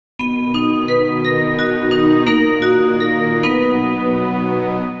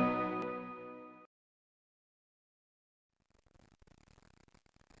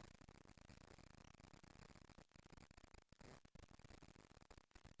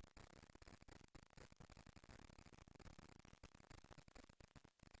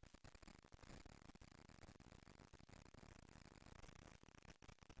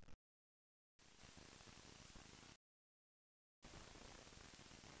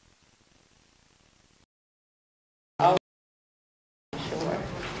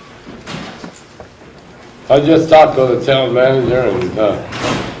I just talked to the town manager, and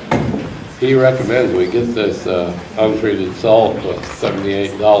he recommends we get this untreated salt for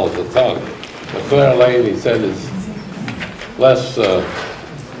 $78 a ton. The Clear Lane, he said, is less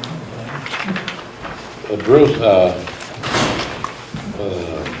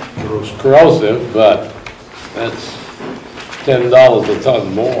corrosive, but that's $10 a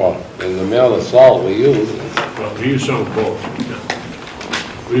ton more than the amount of salt we use. Well, we use some of both.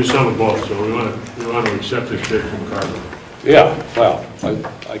 We use some of both, so we want to accept this bid from Carver. Yeah, well,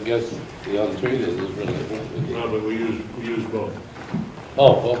 I guess the untreated is really what we need. No, but we use both.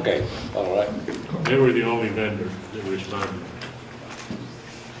 Oh, okay, all right. They were the only vendor that responded.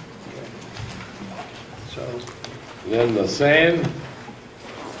 So, Then the sand,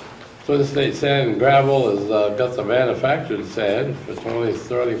 Twin State Sand and Gravel has got the manufactured sand for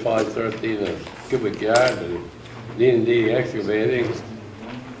 $35.13 a cubic yard, and D&D Excavating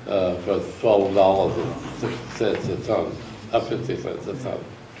for $12.50 a ton, 50 cents a ton.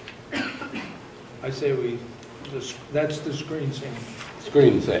 I say that's the screen sand.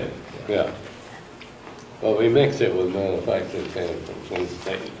 Screen sand, yeah. Well, we mix it with manufactured sand from Twin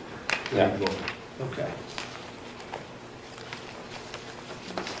State. Yeah. Okay.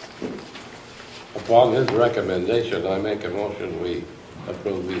 Upon his recommendation, I make a motion we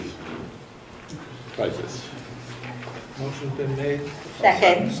approve these prices. Motion's been made.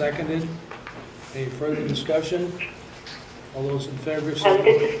 Second. Seconded. Any further discussion? All those in favor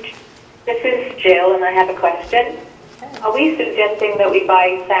say This is Jill, and I have a question. Are we suggesting that we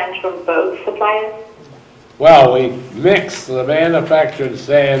buy sand from both suppliers? Well, we mix the manufactured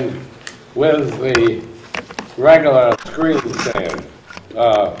sand with the regular screen sand.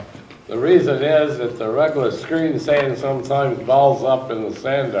 The reason is that the regular screen sand sometimes balls up in the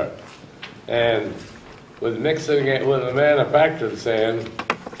sander, and with mixing it with the manufactured sand,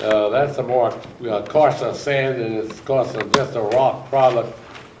 that's a more coarser sand, and it's coarser just a rock product,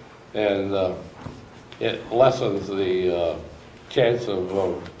 and it lessens the chance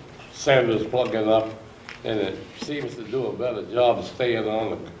of sanders plugging up, and it seems to do a better job staying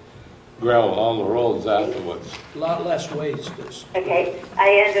on the ground, on the roads afterwards. a lot less waste. Okay,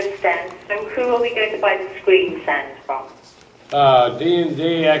 I understand. So who are we going to buy the screen sand from?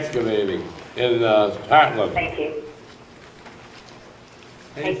 D&D Excavating in Heartland. Thank you.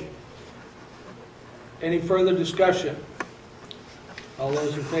 Any further discussion? All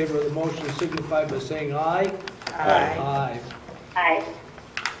those in favor of the motion signify by saying aye. Aye. Aye. Hi.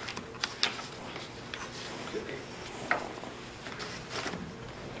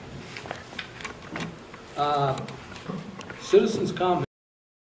 Citizens' comment.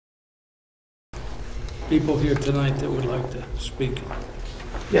 People here tonight that would like to speak.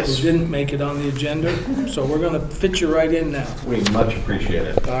 Yes. Who didn't make it on the agenda, so we're going to fit you right in now. We much appreciate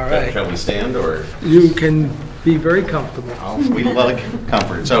it. All right. Shall we stand, or? You can be very comfortable. Oh, we like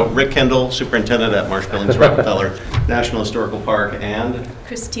comfort. So Rick Kendall, Superintendent at Marsh Billings Rockefeller National Historical Park, and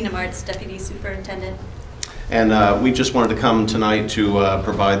Christina Martz, Deputy Superintendent. And we just wanted to come tonight to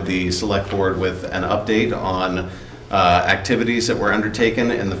provide the Select Board with an update on activities that were undertaken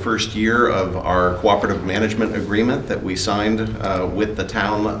in the first year of our cooperative management agreement that we signed with the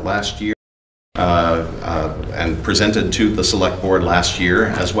town last year and presented to the Select Board last year,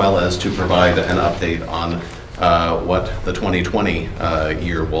 as well as to provide an update on what the 2020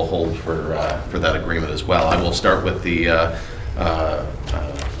 year will hold for that agreement as well. I will start with the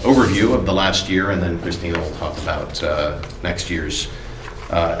overview of the last year, and then Christina will talk about next year's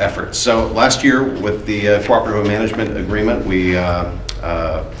efforts. So last year, with the cooperative management agreement, we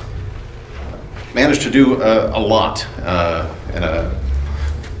managed to do a lot in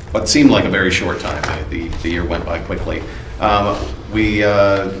what seemed like a very short time. The year went by quickly. We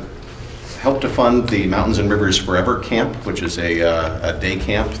helped to fund the Mountains and Rivers Forever camp, which is a day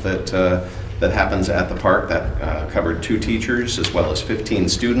camp that happens at the park that covered 2 teachers as well as 15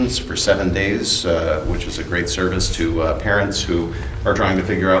 students for 7 days, which is a great service to parents who are trying to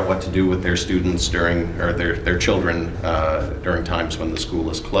figure out what to do with their students or their children during times when the school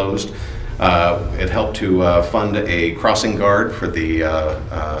is closed. It helped to fund a crossing guard for the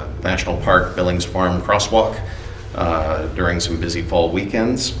National Park Billings Farm crosswalk during some busy fall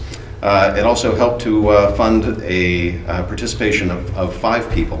weekends. It also helped to fund a participation of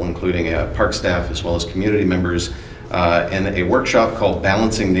 5 people, including park staff as well as community members, in a workshop called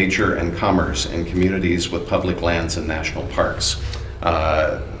Balancing Nature and Commerce in Communities with Public Lands and National Parks.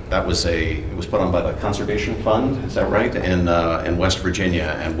 That was it was put on by the Conservation Fund, is that right? In West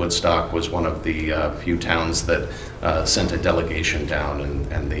Virginia, and Woodstock was one of the few towns that sent a delegation down,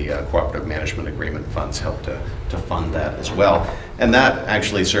 and the Cooperative Management Agreement funds helped to fund that as well. And that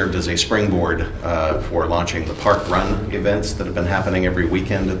actually served as a springboard for launching the park run events that have been happening every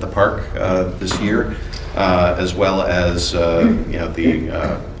weekend at the park this year, as well as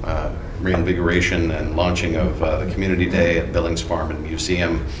the reinvigoration and launching of the Community Day at Billings Farm and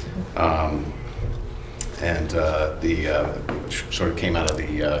Museum, which sort of came out of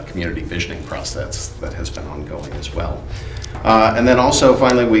the community visioning process that has been ongoing as well. And then also,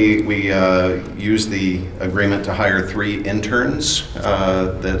 finally, we used the agreement to hire 3 interns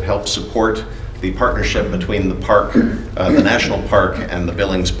that help support the partnership between the park, the national park, and the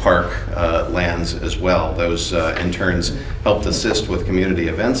Billings Park lands as well. Those interns helped assist with community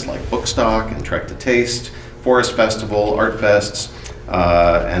events like Bookstock and Trek to Taste, Forest Festival, Art Fests,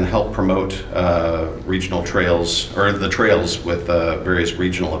 and help promote regional trails, or the trails with various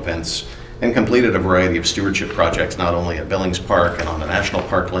regional events, and completed a variety of stewardship projects, not only at Billings Park and on the national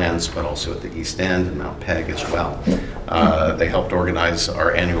park lands, but also at the East End and Mount Peg as well. They helped organize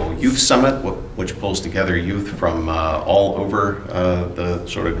our annual youth summit, which pulls together youth from all over the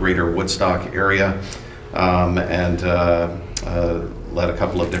sort of greater Woodstock area, and led a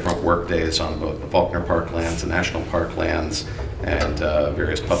couple of different work days on both the Faulkner Park lands, the national park lands, and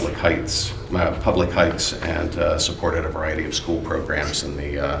various public hikes, and supported a variety of school programs in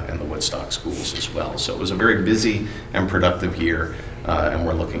the Woodstock schools as well. So it was a very busy and productive year, and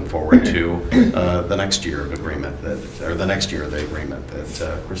we're looking forward to the next year of agreement the next year of the agreement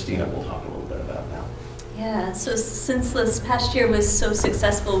that Christina will talk a little bit about now. Yeah, so since this past year was so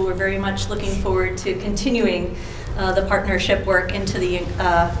successful, we're very much looking forward to continuing the partnership work into the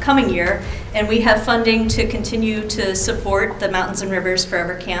coming year, and we have funding to continue to support the Mountains and Rivers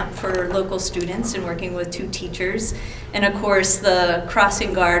Forever Camp for local students and working with 2 teachers, and of course the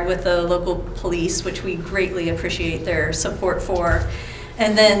crossing guard with the local police, which we greatly appreciate their support for,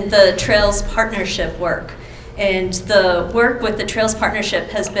 and then the Trails Partnership work. And the work with the Trails Partnership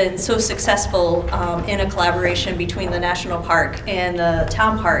has been so successful in a collaboration between the National Park and the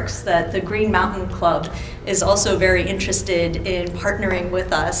town parks that the Green Mountain Club is also very interested in partnering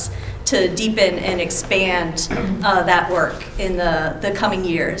with us to deepen and expand that work in the coming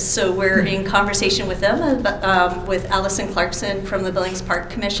years. So we're in conversation with them, with Allison Clarkson from the Billings Park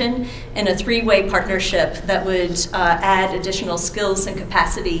Commission, in a 3-way partnership that would add additional skills and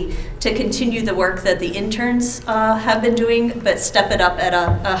capacity to continue the work that the interns have been doing, but step it up at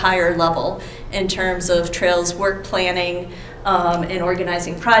a higher level in terms of trails work planning, in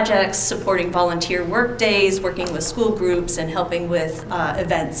organizing projects, supporting volunteer work days, working with school groups, and helping with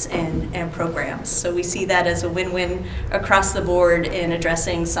events and programs. So we see that as a win-win across the board in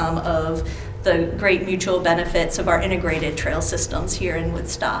addressing some of the great mutual benefits of our integrated trail systems here in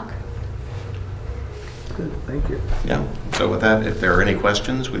Woodstock. Good, thank you. Yeah, so with that, if there are any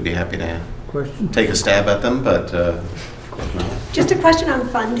questions, we'd be happy to take a stab at them, but if not. Just a question on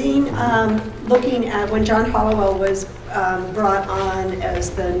funding. Looking at when John Hollowell was brought on as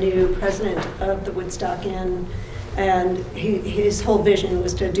the new president of the Woodstock Inn, and his whole vision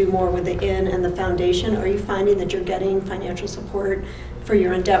was to do more with the inn and the foundation. Are you finding that you're getting financial support for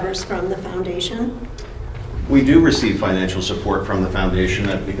your endeavors from the foundation? We do receive financial support from the foundation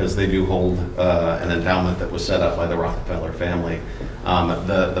because they do hold an endowment that was set up by the Rockefeller family.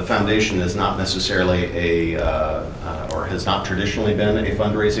 The foundation is not necessarily or has not traditionally been a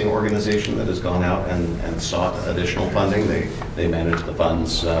fundraising organization that has gone out and sought additional funding. They manage the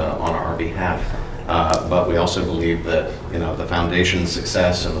funds on our behalf. But we also believe that, the foundation's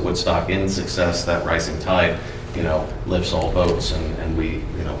success and the Woodstock Inn's success, that rising tide, lifts all boats, and we,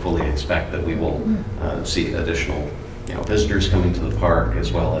 fully expect that we will see additional, visitors coming to the park,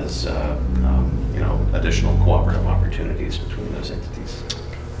 as well as, additional cooperative opportunities between those entities.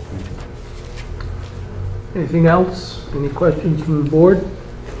 Anything else? Any questions from the board?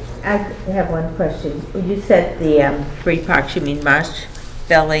 I have one question. When you said the 3 parks, you mean Marsh,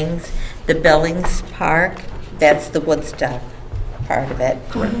 Billings, the Billings Park, that's the Woodstock part of it,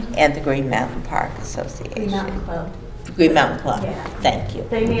 and the Green Mountain Park Association. Green Mountain Club. Green Mountain Club. Yeah. Thank you.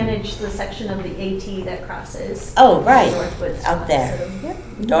 They manage the section of the AT that crosses. Oh, right, North Woodstock. out there. So, yep.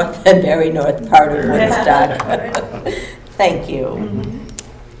 North, the very north part of Woodstock. Thank you.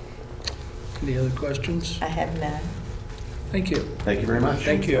 Any other questions? I have none. Thank you. Thank you very much.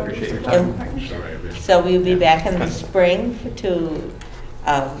 Thank you. Appreciate your time. So we'll be back in the spring to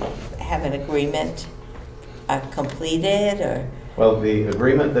have an agreement completed, or? Well, the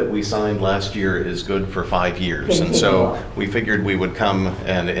agreement that we signed last year is good for 5 years, and so we figured we would come,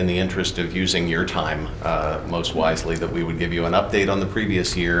 and in the interest of using your time most wisely, that we would give you an update on the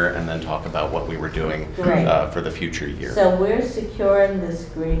previous year and then talk about what we were doing for the future year. So we're securing this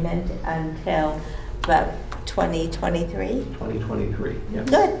agreement until about 2023? 2023, yes.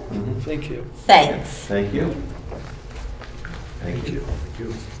 Good. Mm-hmm. Thank you. Thanks. Thank you. Thank you.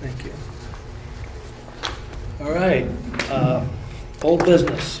 Thank you. All right, old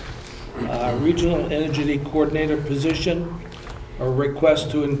business. Regional Energy Coordinator position, a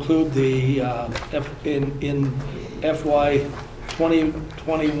request to include the, in FY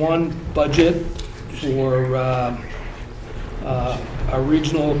 2021 budget for a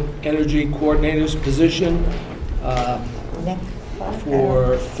Regional Energy Coordinator's position Nick?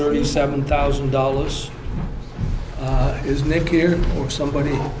 for $37,000. Is Nick here or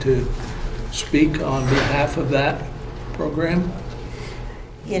somebody to speak on behalf of that program?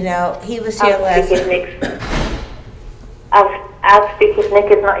 You know, he was here last... I'll speak if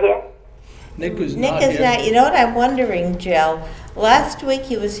Nick is not here. Nick is Nick not is here. not, you know what I'm wondering, Jill? Last week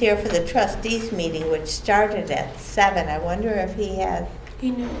he was here for the trustees meeting, which started at 7. I wonder if he had...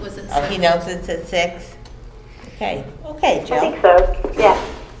 He knew it was at Oh, he knows it's at 6? Okay, okay, I Jill. think so, yeah.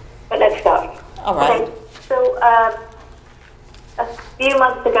 But let's start. All right. Okay. So, a few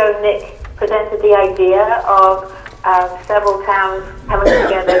months ago, Nick presented the idea of several towns coming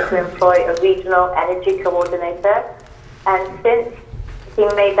together to employ a regional energy coordinator. And since he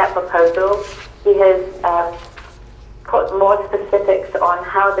made that proposal, he has put more specifics on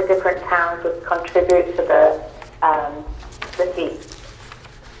how the different towns would contribute to the fee.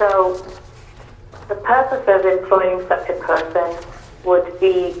 So the purpose of employing such a person would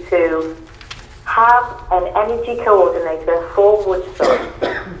be to have an energy coordinator for Woodstock,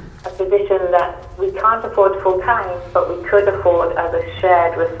 a position that we can't afford full-time, but we could afford as a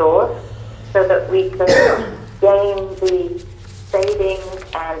shared resource so that we can gain the savings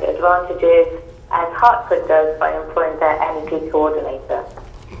and advantages as Hartford does by employing their energy coordinator.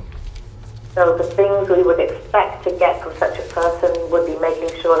 So the things we would expect to get from such a person would be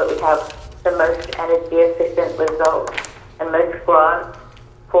making sure that we have the most energy efficient results and most grants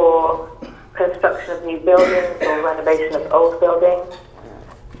for construction of new buildings or renovation of old buildings.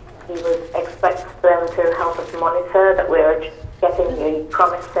 We would expect them to help us monitor that we're getting the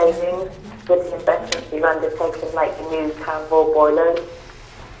promised savings with the investments we've undertaken, like the new town hall boilers.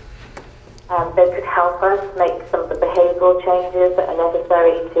 They could help us make some of the behavioural changes that are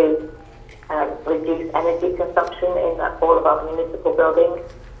necessary to reduce energy consumption in all of our municipal buildings.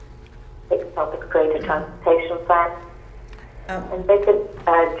 They could help us create a transportation plan. And they could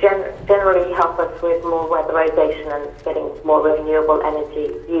generally help us with more weatherization and getting more renewable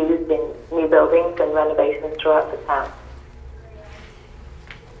energy used in new buildings and renovations throughout the town.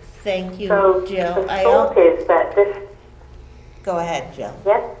 Thank you, So Jill. the thought is that this... Go ahead, Jill.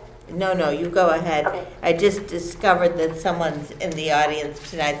 Yes? No, you go ahead. Okay. I just discovered that someone's in the audience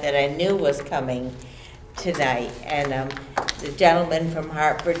tonight that I knew was coming tonight, and the gentleman from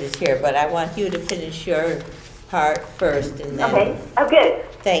Hartford is here, but I want you to finish your part first, and then... Okay. Oh, good.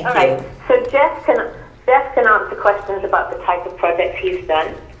 Thank All you. right. So Jeff can answer questions about the type of projects he's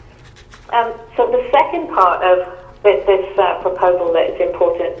done. So the second part of this proposal that is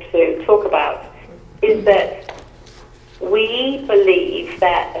important to talk about is that we believe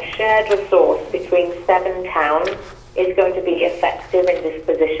that a shared resource between 7 towns is going to be effective in this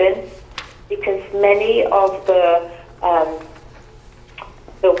position, because many of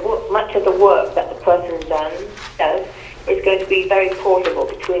much of the work that the person does is going to be very portable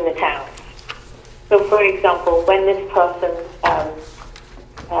between the towns. So, for example, when this person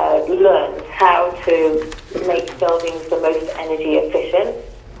learns how to make buildings the most energy efficient,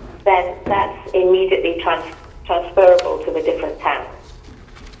 then that's immediately transferable to the different towns.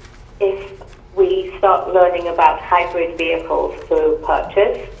 If we start learning about hybrid vehicles to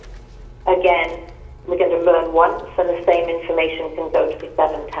purchase, again, we're going to learn once, and the same information can go to the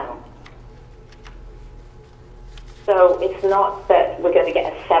 7 towns. So it's not that we're going to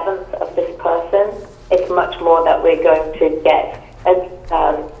get a 7th of this person. It's much more that we're going to get a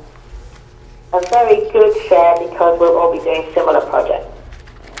very good share, because we'll all be doing similar projects.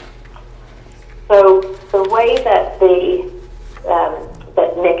 So the way that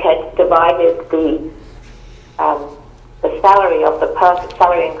that Nick had divided the salary of the person,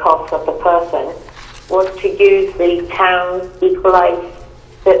 salary and cost of the person, was to use the town's equalized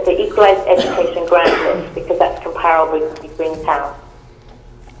education grant list, because that's comparable between towns.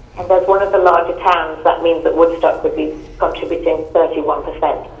 And as one of the larger towns, that means that Woodstock would be contributing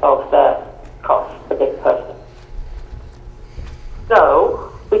 31% of the cost for this person.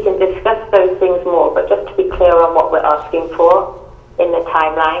 So we can discuss those things more, but just to be clear on what we're asking for in the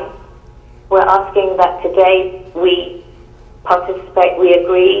timeline, we're asking that today we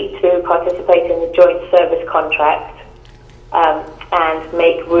agree to participate in the joint service contract and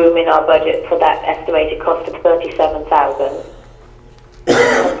make room in our budget for that estimated cost of $37,000.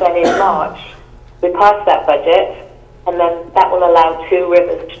 And then in March, we pass that budget, and then that will allow Two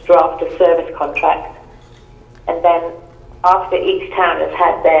Rivers to draft a service contract. And then after each town has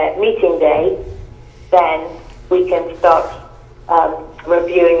had their meeting day, then we can start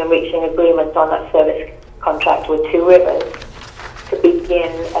reviewing and reaching agreements on that service contract with Two Rivers to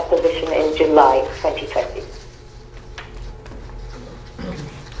begin a position in July 2020.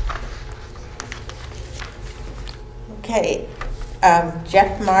 Okay,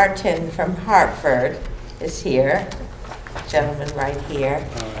 Jeff Martin from Hartford is here, gentleman right here.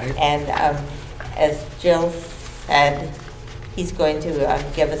 All right. And as Jill said, he's going to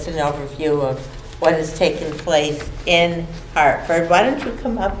give us an overview of what has taken place in Hartford. Why don't you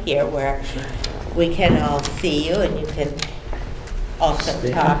come up here where we can all see you, and you can also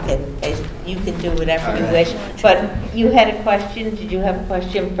talk, and you can do whatever you wish. But you had a question. Did you have a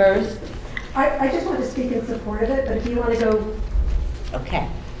question first? I just want to speak in support of it, but if you want to go... Okay.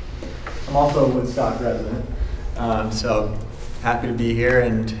 I'm also a Woodstock resident, so happy to be here.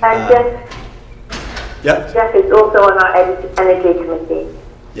 And Jeff is also on our energy committee.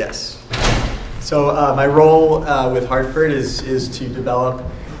 Yes. So my role with Hartford is to develop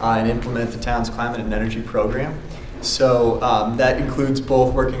and implement the town's climate and energy program. So that includes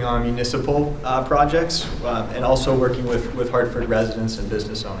both working on municipal projects and also working with Hartford residents and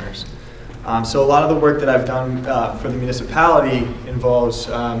business owners. So a lot of the work that I've done for the municipality involves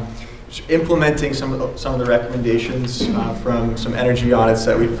implementing some of the recommendations from some energy audits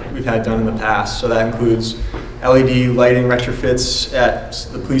that we've had done in the past. So that includes LED lighting retrofits at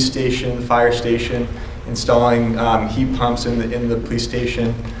the police station, fire station, installing heat pumps in the police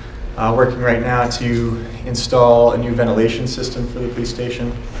station, working right now to install a new ventilation system for the police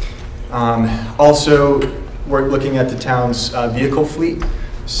station. Also, we're looking at the town's vehicle fleet.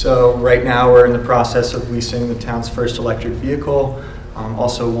 So right now we're in the process of leasing the town's first electric vehicle.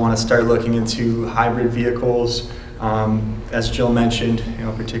 Also want to start looking into hybrid vehicles. As Jill mentioned,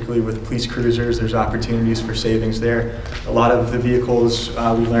 particularly with police cruisers, there's opportunities for savings there. A lot of the vehicles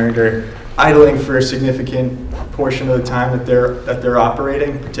we learned are idling for a significant portion of the time that they're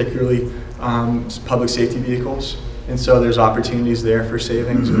operating, particularly public safety vehicles. And so there's opportunities there for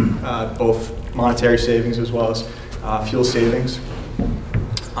savings, both monetary savings as well as fuel savings.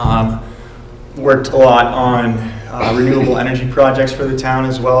 Worked a lot on renewable energy projects for the town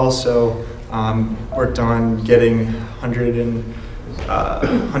as well. So worked on getting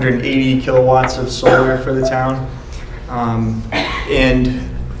 180 kilowatts of solar for the town.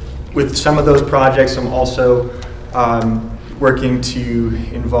 And with some of those projects, I'm also working to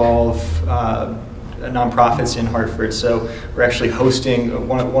involve nonprofits in Hartford. So we're actually hosting,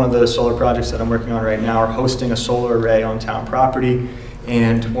 one of the solar projects that I'm working on right now, are hosting a solar array on town property.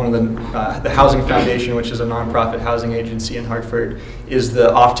 And one of the Housing Foundation, which is a nonprofit housing agency in Hartford, is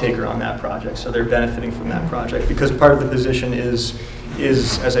the off-taker on that project. So they're benefiting from that project because part of the position is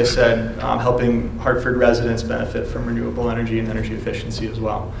as I said, helping Hartford residents benefit from renewable energy and energy efficiency as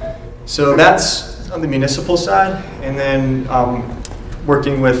well. So that's on the municipal side. And then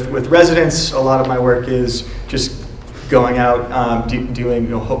working with residents, a lot of my work is just going out, doing,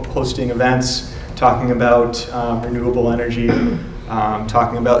 hosting events, talking about renewable energy.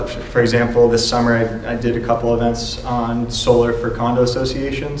 Talking about, for example, this summer I did a couple events on solar for condo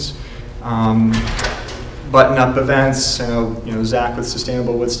associations, button-up events. I know Zach with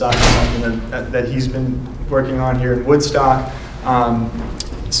Sustainable Woodstock is something that he's been working on here in Woodstock.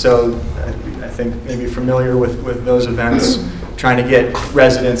 So I think maybe familiar with those events, trying to get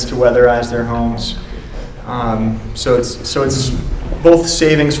residents to weatherize their homes. So it's both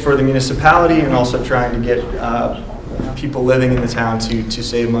savings for the municipality and also trying to get people living in the town to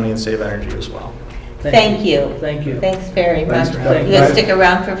save money and save energy as well. Thank you. Thank you. Thanks very much. Thanks for You having gonna me. stick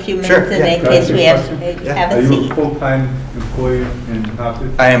around for a few minutes Sure, in yeah. case we have a Are you seat. a full-time employee in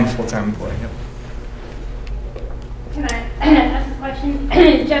Hartford? I am a full-time employee. Yep. Can I ask a question?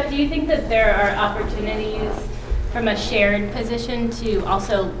 Jeff, do you think that there are opportunities from a shared position to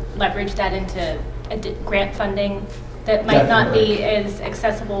also leverage that into grant funding that might not be as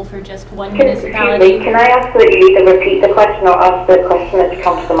accessible for just one municipality? Can I ask that you either repeat the question or ask the question as you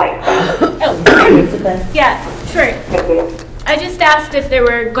come to the microphone? Yeah, sure. Thank you. I just asked if there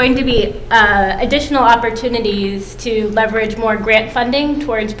were going to be additional opportunities to leverage more grant funding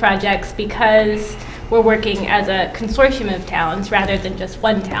towards projects, because we're working as a consortium of towns rather than just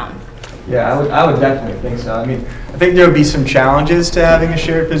one town. Yeah, I would definitely think so. I mean, I think there would be some challenges to having a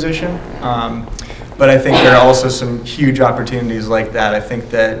shared position, but I think there are also some huge opportunities like that. I think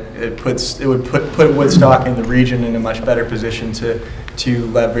that it would put Woodstock and the region in a much better position to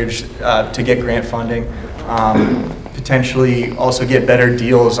leverage, to get grant funding, potentially also get better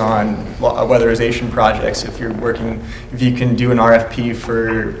deals on weatherization projects if you can do an RFP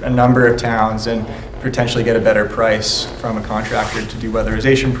for a number of towns and potentially get a better price from a contractor to do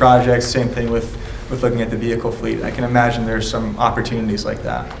weatherization projects. Same thing with looking at the vehicle fleet. I can imagine there's some opportunities like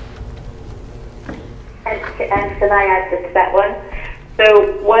that. And can I add to that one?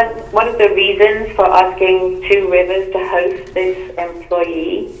 So one of the reasons for asking Two Rivers to host this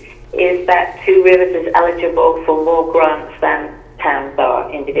employee is that Two Rivers is eligible for more grants than towns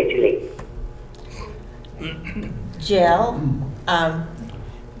are individually. Jill,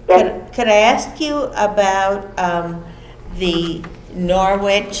 could I ask you about the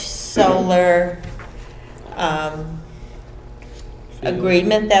Norwich solar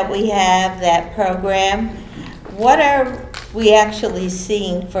agreement that we have, that program? What are we actually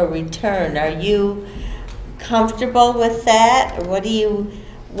seeing for return? Are you comfortable with that? Or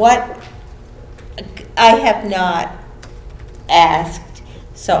I have not asked,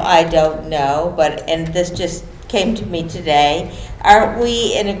 so I don't know, and this just came to me today. Aren't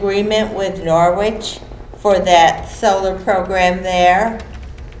we in agreement with Norwich for that solar program there?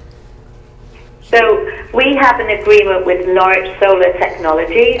 So we have an agreement with Norwich Solar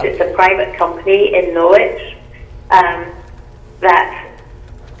Technologies. It's a private company in Norwich that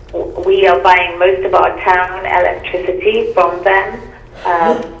we are buying most of our town electricity from them,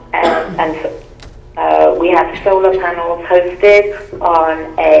 and we have solar panels hosted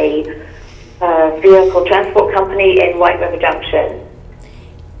on a vehicle transport company in White River Junction.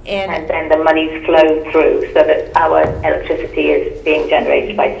 And then the monies flow through so that our electricity is being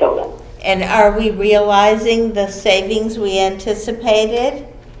generated by solar. And are we realizing the savings we anticipated?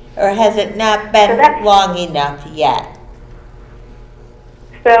 Or has it not been long enough yet?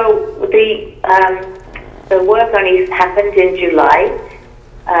 So the work only happened in July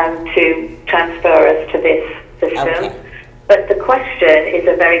to transfer us to this system. Okay. But the question is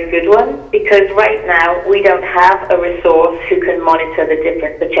a very good one, because right now we don't have a resource who can monitor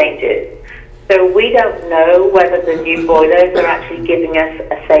the changes. So we don't know whether the new boilers are actually giving us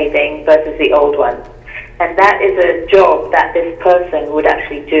a saving versus the old ones. And that is a job that this person would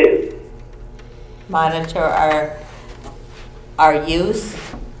actually do. Monitor our use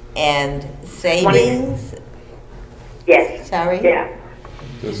and savings? Yes. Sorry? Yeah.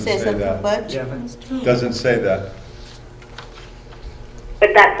 You say something, Butch? Yeah, doesn't say that.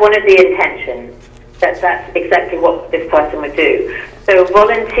 But that's one of the intentions. That's exactly what this person would do. So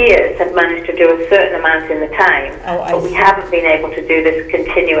volunteers have managed to do a certain amount in the time, but we haven't been able to do this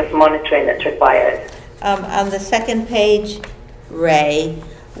continuous monitoring that's required. On the second page, Ray,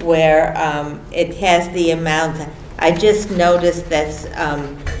 where it has the amount, I just noticed this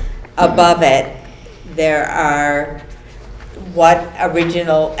above it, there are what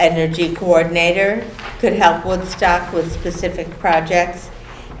original energy coordinator could help Woodstock with specific projects.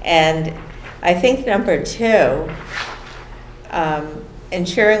 And I think number 2,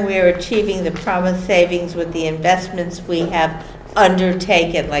 ensuring we are achieving the promised savings with the investments we have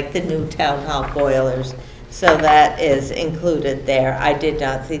undertaken, like the new town hall boilers. So that is included there. I did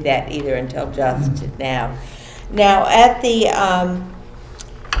not see that either until just now. Now, at the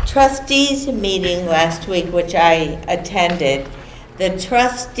trustees meeting last week, which I attended, the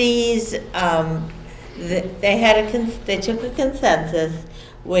trustees, they took a consensus,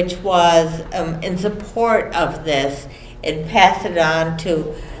 which was in support of this, and pass it on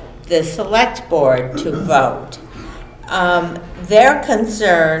to the select board to vote. Their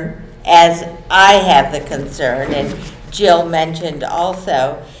concern, as I have the concern, and Jill mentioned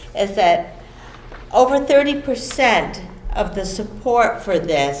also, is that over 30% of the support for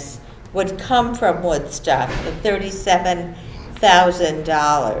this would come from Woodstock, the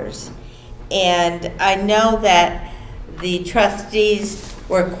 $37,000. And I know that the trustees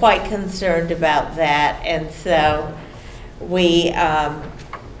were quite concerned about that, and so we have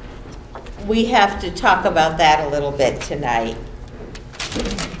to talk about that a little bit tonight.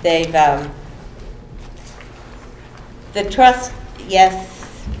 They've the trust, yes,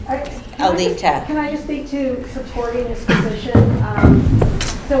 Alita. Can I just speak to supporting this position?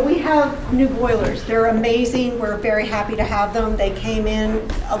 So we have new boilers. They're amazing. We're very happy to have them. They came in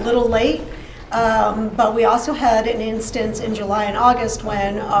a little late. But we also had an instance in July and August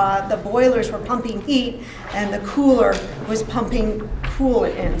when the boilers were pumping heat and the cooler was pumping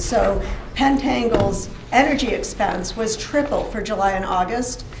coolant in. So Pentangle's energy expense was triple for July and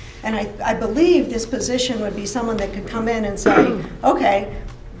August. And I believe this position would be someone that could come in and say, okay,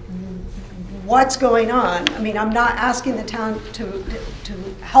 what's going on? I mean, I'm not asking the town to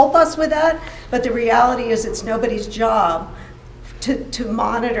help us with that, but the reality is it's nobody's job to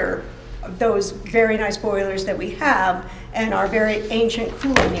monitor those very nice boilers that we have and our very ancient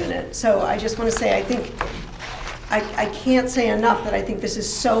cooling unit. So I just want to say, I think, I can't say enough that I think this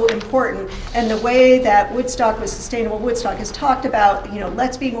is so important. And the way that Woodstock with Sustainable Woodstock has talked about,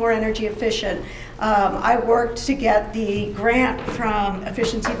 let's be more energy efficient. I worked to get the grant from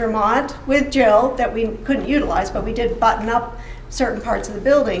Efficiency Vermont with Jill that we couldn't utilize, but we did button up certain parts of the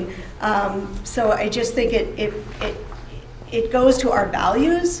building. So I just think it goes to our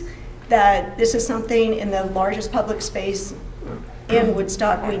values that this is something in the largest public space in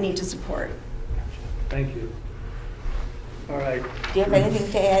Woodstock we need to support. Thank you. All right. Do you have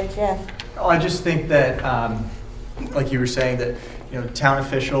anything to add, Jeff? Oh, I just think that, like you were saying, that town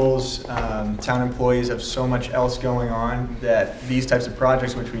officials, town employees have so much else going on that these types of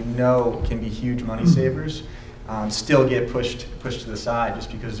projects, which we know can be huge money savers, still get pushed to the side just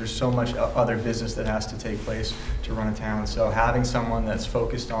because there's so much other business that has to take place to run a town. So having someone that's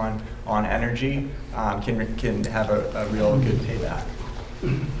focused on energy can have a real good payback.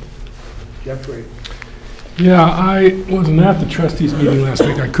 Jeffrey. Yeah, I wasn't at the trustees meeting last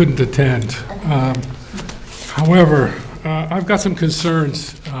week. I couldn't attend. However, I've got some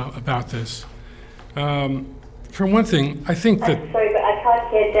concerns about this. For one thing, I think that... I'm sorry, but I can't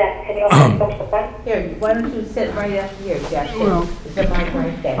hear Jeff. Can you also push the phone? Here, why don't you sit right up here, Jeff? Well, There's a mic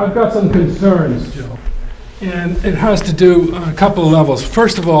right there. I've got some concerns, Jill, and it has to do on a couple of levels.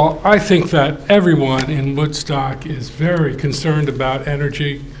 First of all, I think that everyone in Woodstock is very concerned about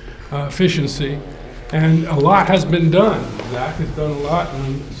energy efficiency, and a lot has been done. Zach has done a lot,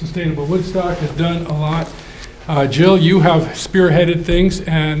 and Sustainable Woodstock has done a lot. Jill, you have spearheaded things,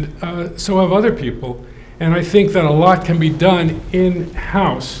 and so have other people. And I think that a lot can be done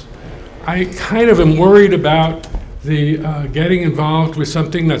in-house. I kind of am worried about the getting involved with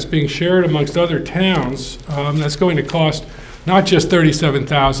something that's being shared amongst other towns. That's going to cost not just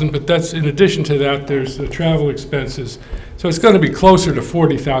 $37,000, but that's in addition to that, there's the travel expenses. So it's going to be closer to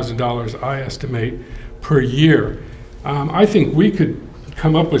 $40,000, I estimate, per year. I think we could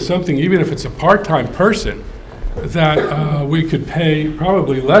come up with something, even if it's a part-time person, that we could pay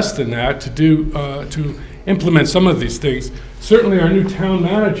probably less than that to implement some of these things. Certainly our new town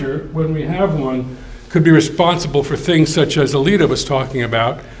manager, when we have one, could be responsible for things such as Alita was talking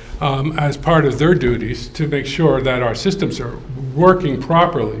about as part of their duties to make sure that our systems are working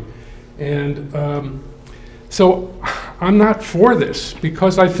properly. And so I'm not for this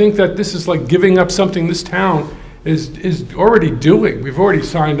because I think that this is like giving up something this town is already doing. We've already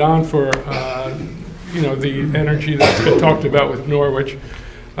signed on for the energy that's been talked about with Norwich.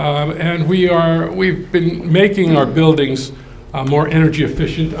 And we've been making our buildings more energy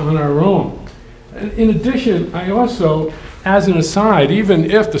efficient on our own. And in addition, I also, as an aside, even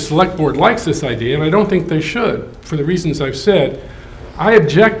if the select board likes this idea, and I don't think they should, for the reasons I've said, I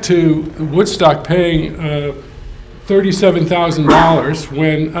object to Woodstock paying $37,000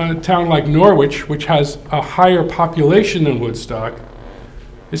 when a town like Norwich, which has a higher population than Woodstock,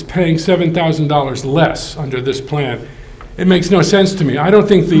 is paying $7,000 less under this plan. It makes no sense to me. I don't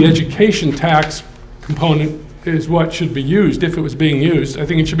think the education tax component is what should be used if it was being used. I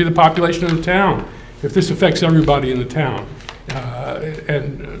think it should be the population of the town, if this affects everybody in the town.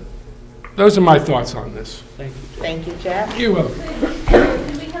 Those are my thoughts on this. Thank you. Thank you, Jeff. You're welcome.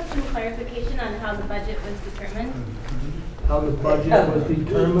 Could we have some clarification on how the budget was determined? How the budget was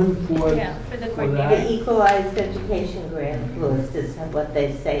determined for For the that? coordinator. The equalized education grant list is what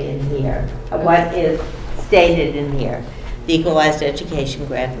they say in here, what is stated in here, the equalized education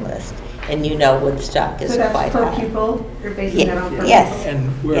grant list. And Woodstock is So quite that's per high. pupil? You're basing that on per Yes.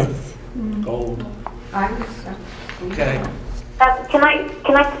 And we're Yes. gold. I understand. Okay. Can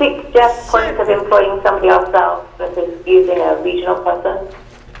I speak to Jeff's point of employing somebody ourselves versus using a regional person?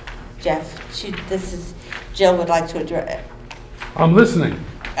 Jeff, Jill would like to address it. I'm listening.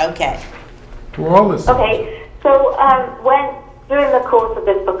 Okay. We're all listening. Okay, so during the course of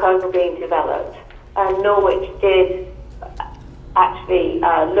this proposal being developed, Norwich did actually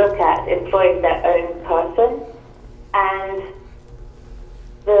look at employing their own person, and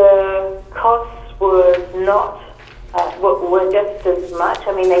the costs were just as much.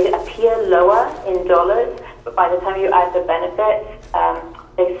 I mean, they appear lower in dollars, but by the time you add the benefits,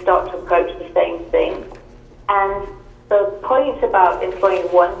 they start to approach the same thing. And the point about employing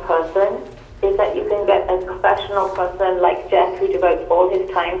one person is that you can get a professional person like Jeff who devotes all his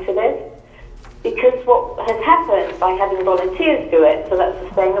time to this, Because what has happened by having volunteers do it, so that's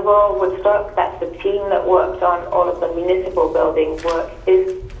Sustainable Woodstock, that's the team that worked on all of the municipal buildings work,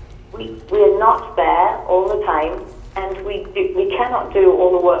 is we are not there all the time, and we cannot do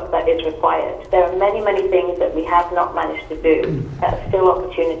all the work that is required. There are many, many things that we have not managed to do. That's still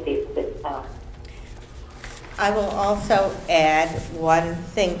opportunities for this town. I will also add one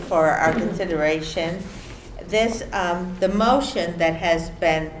thing for our consideration. This, the motion that has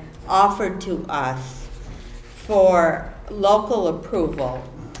been offered to us for local approval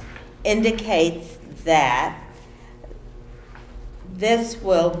indicates that this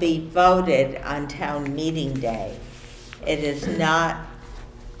will be voted on town meeting day. It is not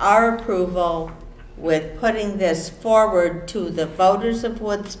our approval with putting this forward to the voters of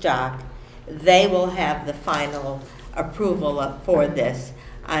Woodstock. They will have the final approval for this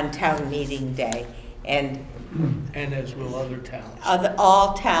on town meeting day. And as will other towns.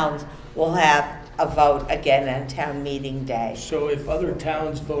 All towns will have a vote again on town meeting day. So if other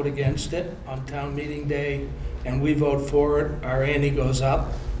towns vote against it on town meeting day and we vote for it, our ante goes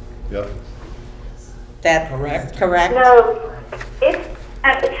up? Yeah. That correct? Correct. No. Say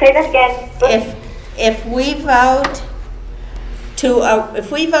that again. If we vote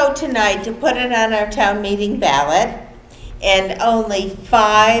if we vote tonight to put it on our town meeting ballot, and only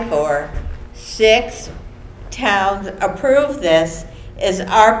 5 or 6 towns approve this, is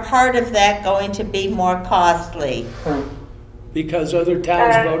our part of that going to be more costly? Because other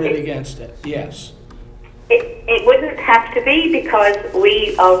towns voted against it, yes. It wouldn't have to be, because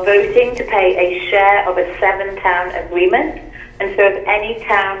we are voting to pay a share of a 7-town agreement, and so if any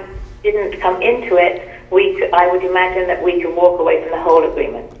town didn't come into it, I would imagine that we could walk away from the whole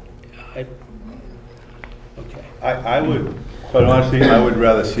agreement. Okay. I would, quite honestly, I would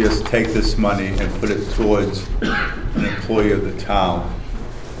rather see us take this money and put it towards an employee of the town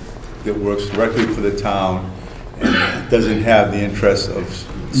that works directly for the town and doesn't have the interests of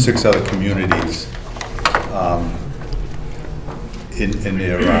 6 other communities in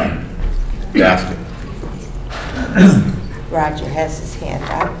their basket. Roger has his hand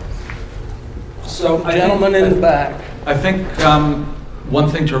up. So, gentleman in the back. I think one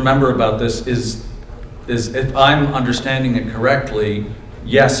thing to remember about this is if I'm understanding it correctly,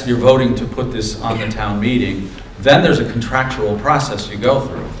 yes, you're voting to put this on the town meeting, then there's a contractual process you go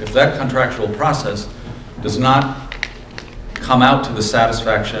through. If that contractual process does not come out to the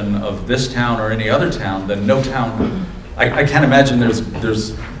satisfaction of this town or any other town, then no town, I can't imagine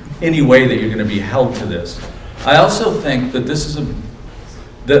there's any way that you're going to be held to this. I also think that this is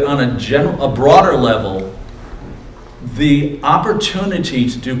that on a broader level, the opportunity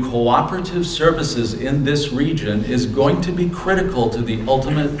to do cooperative services in this region is going to be critical to the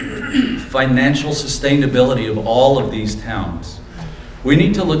ultimate financial sustainability of all of these towns. We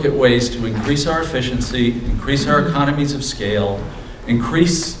need to look at ways to increase our efficiency, increase our economies of scale,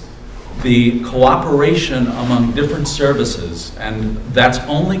 increase the cooperation among different services, and that's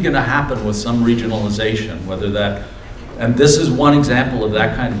only going to happen with some regionalization, and this is one example of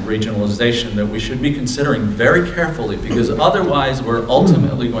that kind of regionalization that we should be considering very carefully, because otherwise we're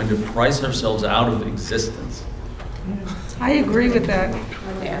ultimately going to price ourselves out of existence. I agree with that.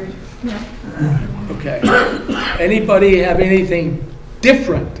 Yeah. Okay. Anybody have anything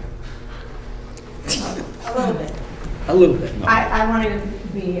different? A little bit. A little bit. I want to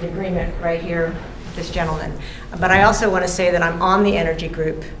be in agreement right here with this gentleman. But I also want to say that I'm on the energy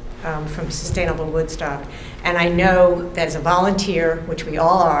group from Sustainable Woodstock. And I know that as a volunteer, which we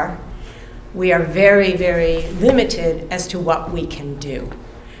all are, we are very, very limited as to what we can do.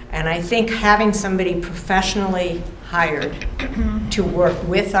 And I think having somebody professionally hired to work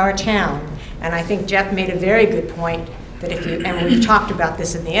with our town, and I think Jeff made a very good point, that if you, and we've talked about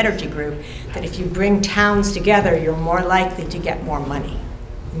this in the energy group, that if you bring towns together, you're more likely to get more money,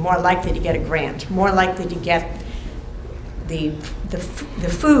 more likely to get a grant, more likely to get the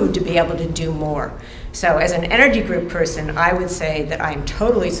food to be able to do more. So as an energy group person, I would say that I'm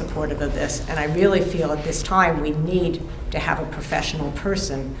totally supportive of this, and I really feel at this time we need to have a professional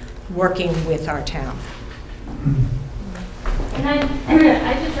person working with our town. And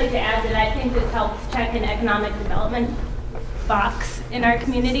I'd just like to add that I think this helps check an economic development box in our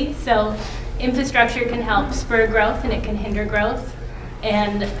community. So infrastructure can help spur growth and it can hinder growth.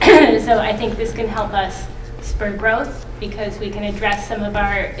 And so I think this can help us spur growth because we can address some of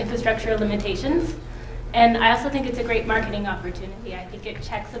our infrastructure limitations. And I also think it's a great marketing opportunity. I think it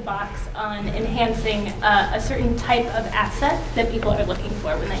checks a box on enhancing a certain type of asset that people are looking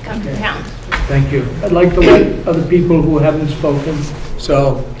for when they come to town. Thank you. I'd like to let other people who haven't spoken.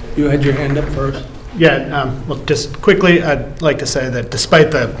 So you had your hand up first. Yeah, well, just quickly, I'd like to say that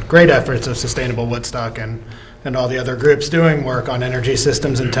despite the great efforts of Sustainable Woodstock and all the other groups doing work on energy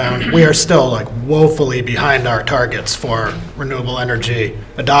systems in town, we are still like woefully behind our targets for renewable energy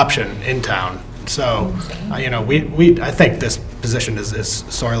adoption in town. So, you know, I think this position is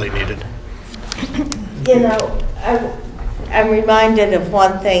sorely needed. You know, I'm reminded of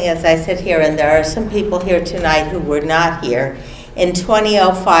one thing as I sit here, and there are some people here tonight who were not here. In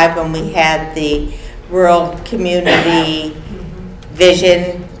 2005, when we had the rural community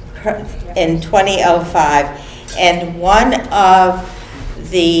vision in 2005, and one of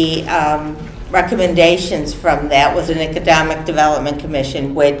the recommendations from that was an Economic Development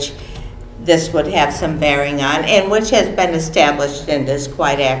Commission, which this would have some bearing on, and which has been established and is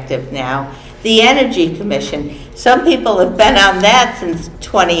quite active now. The Energy Commission, some people have been on that since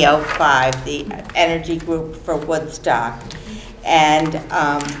 2005, the Energy Group for Woodstock. And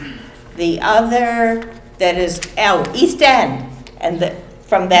the other that is East End, and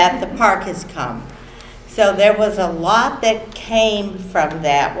from that the park has come. So there was a lot that came from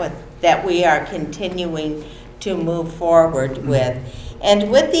that that we are continuing to move forward with.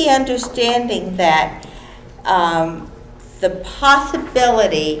 And with the understanding that the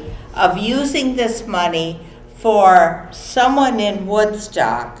possibility of using this money for someone in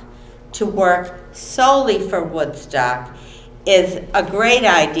Woodstock to work solely for Woodstock is a great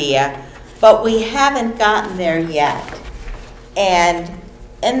idea, but we haven't gotten there yet. And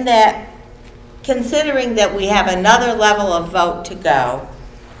in that, considering that we have another level of vote to go,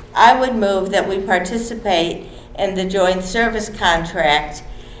 I would move that we participate in the joint service contract,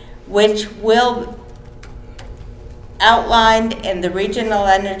 which will outlined in the Regional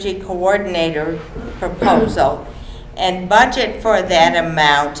Energy Coordinator proposal, and budget for that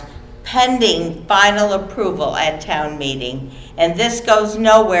amount pending final approval at town meeting. And this goes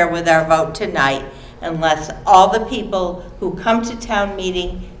nowhere with our vote tonight unless all the people who come to town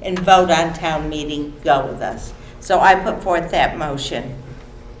meeting and vote on town meeting go with us. So I put forth that motion.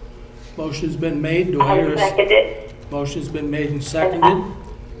 Motion's been made. Do I hear a second? Motion's been made and seconded.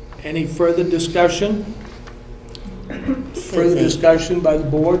 Any further discussion? Further discussion by the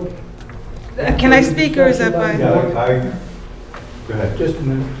board? Can I speak, or is that by? Go ahead. Just a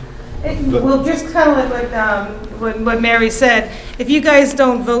minute. Well, just kind of like what Mary said, if you guys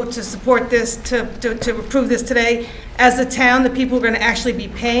don't vote to support this, to approve this today, as a town, the people are going to actually be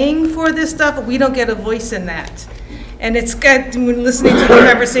paying for this stuff, we don't get a voice in that. And it's got, when listening to the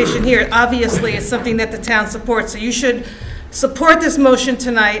conversation here, obviously it's something that the town supports. So you should support this motion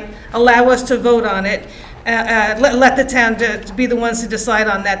tonight, allow us to vote on it, let the town to be the ones to decide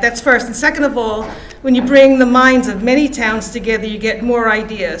on that. That's first. And second of all, when you bring the minds of many towns together, you get more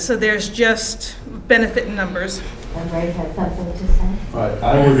ideas. So there's just benefit in numbers. And Ray had something to say. All right,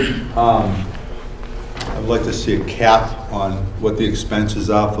 I'd like to see a cap on what the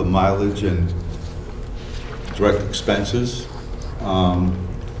expenses are for mileage and direct expenses,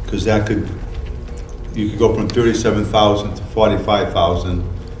 because that you could go from 37,000 to 45,000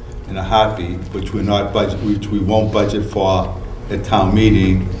 in a heartbeat, which we won't budget for at town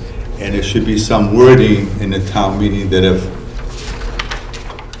meeting. And there should be some wording in the town meeting that if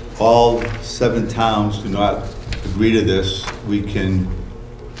all 7 towns do not agree to this, we can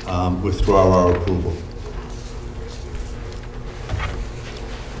withdraw our approval.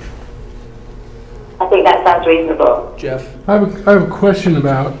 I think that sounds reasonable. Jeff? I have a question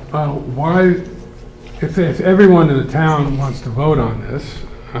about why, if everyone in the town wants to vote on this,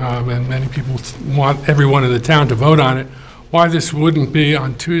 and many people want everyone in the town to vote on it, why this wouldn't be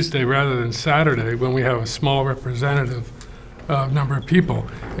on Tuesday rather than Saturday when we have a small representative number of people?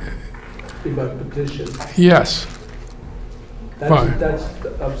 By petition. Yes. That's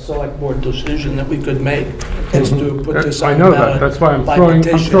a select board decision that we could make, is to put this on I the know ballot that. That's why I'm by throwing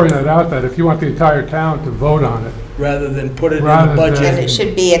petition, that out, that if you want the entire town to vote on it. rather than put it in Rather the budget. And it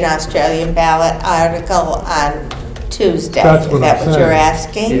should be an Australian ballot article on Tuesday. That's Is what that I'm what you're saying.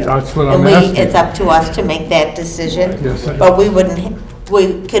 asking? Yeah. That's what And I'm asking. it's up to us to make that decision? Yes, I- But we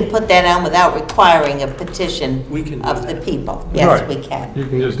could put that on without requiring a petition of the people. Yes, Right. we can. You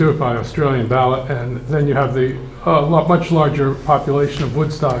can just do it by Australian ballot, and then you have the much larger population of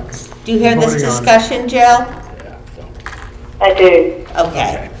Woodstock. Do you hear this voting on it. discussion, Jill? I do.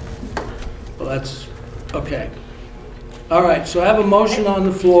 Okay. Well, that's, okay. All right, so I have a motion on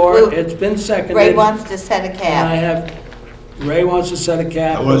the floor. It's been seconded. Ray wants to set a And I cap. have, Ray wants to set a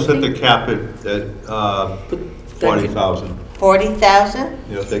cap. I want to set the cap at 40,000. 40,000?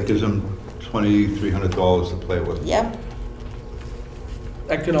 You know, that gives them $2,300 to play with. Yep.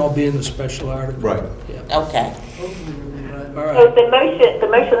 That can all be in the special article. Right. Yeah. Okay. All right. So the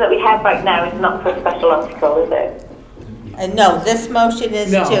motion that we have right now is not for a special article, is it? No, this motion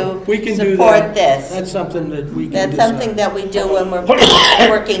is No, to we can do support that. this. That's something that we can That's decide. something that we do when we're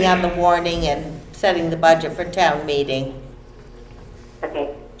working on the warning and setting the budget for town meeting.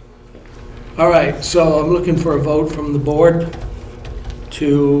 Okay. All right, so I'm looking for a vote from the board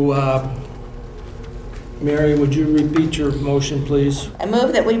to, Mary, would you repeat your motion, please? I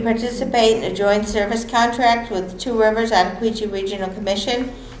move that we participate in a joint service contract with Two Rivers Ottaquechee Regional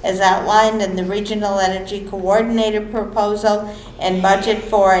Commission as outlined in the Regional Energy Coordinator proposal and budget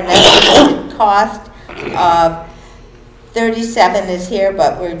for an estimated cost of 37 is here,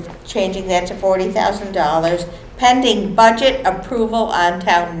 but we're changing that to $40,000, pending budget approval on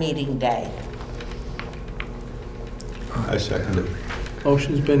town meeting day. I second it.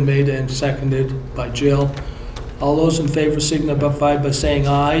 Motion's been made and seconded by Jill. All those in favor signify by saying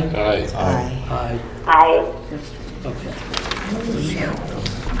aye. Aye. Aye. Aye. Okay.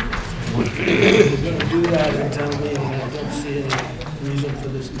 We're going to do that in town meeting. I don't see any reason for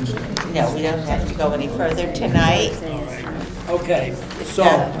this discussion. No, we don't have to go any further tonight. All right. Okay, so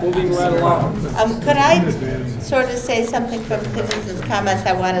moving right along. Could I sort of say something from citizens' comments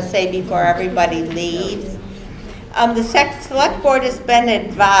I want to say before everybody leaves? The Select Board has been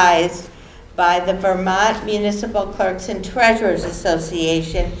advised by the Vermont Municipal Clerks and Treasurers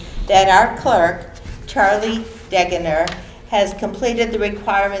Association that our clerk, Charlie Degener, has completed the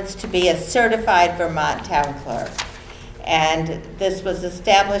requirements to be a certified Vermont town clerk. And this was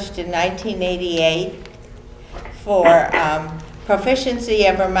established in 1988 for proficiency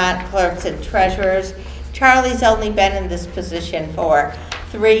of Vermont clerks and treasurers. Charlie's only been in this position for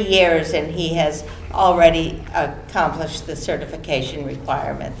 3 years, and he has already accomplished the certification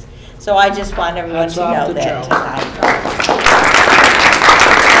requirements. So I just want everyone to know that tonight.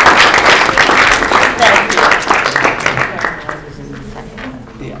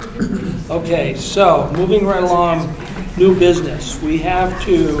 Yeah. Okay, so moving right along, new business. We have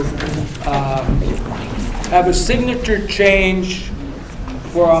to have a signature change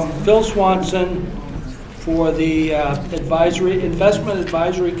from Phil Swanson for the Investment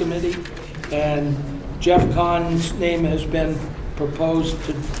Advisory Committee, and Jeff Kahn's name has been proposed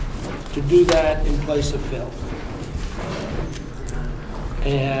to do that in place of Phil.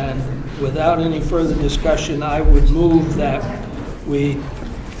 And without any further discussion, I would move that we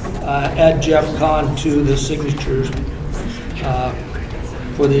add Jeff Kahn to the signatures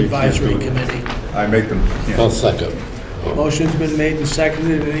for the advisory committee. I make them. Yeah. I'll second. Motion's been made and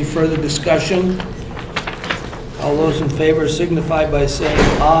seconded. Any further discussion? All those in favor signify by saying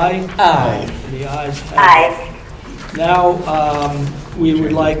aye. Aye. The ayes have it. Aye. Now, we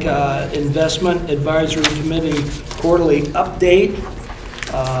would like Investment Advisory Committee quarterly update.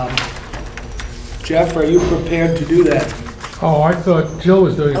 Jeff, are you prepared to do that? Oh, I thought Jill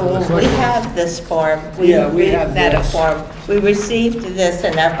was doing it. Oh, we have this form. Yeah, we have this. Form. We received this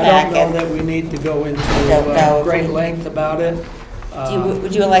in our I packet. don't know that we need to go into great length about it.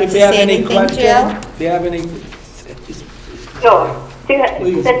 Would you like to If you have say any anything, questions, Jill? if you have any, Sure.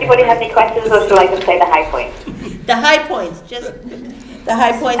 Does anybody have any questions, or should I just say the high points? The high points, just the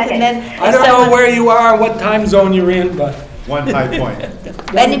high points, Okay. and then I don't know where you are, what time zone you're in, but One high point.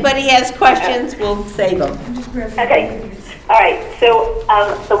 if anybody has questions, we'll save them. Okay. All right. So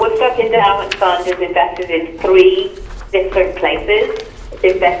the Woodstock Endowment Fund is invested in 3 different places. It's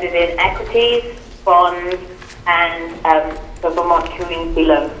invested in equities, bonds, and the Vermont Community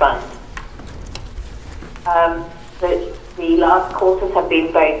Loan Fund. The last quarters have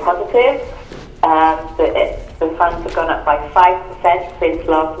been very positive. The funds have gone up by 5% since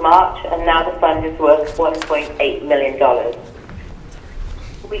last March, and now the fund is worth $1.8 million.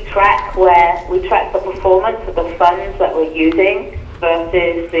 We track the performance of the funds that we're using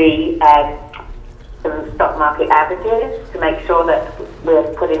versus the stock market averages to make sure that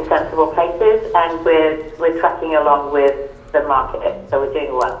we're put in sensible places, and we're tracking along with the market. So we're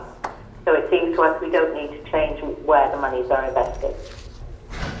doing well. So it seems to us we don't need to change where the monies are invested.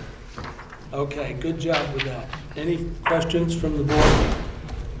 okay, good job with that. Any questions from the board?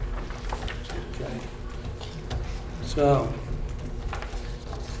 Okay. So,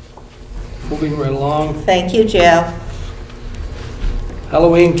 moving right along. Thank you, Jill.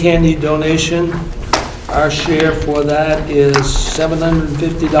 Halloween candy donation. Our share for that is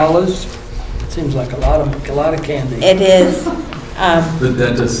 $750. Seems like a lot of candy. It is. The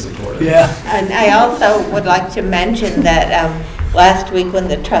dentist supported. Yeah. And I also would like to mention that last week when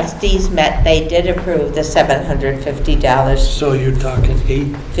the trustees met, they did approve the $750. So you're talking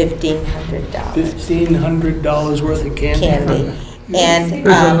 $1,500. $1,500 worth of candy. And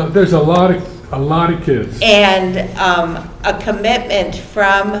There's a lot of kids. and a commitment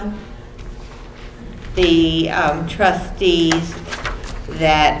from the trustees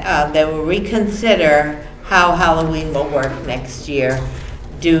that they will reconsider how Halloween will work next year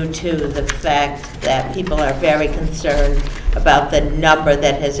due to the fact that people are very concerned about the number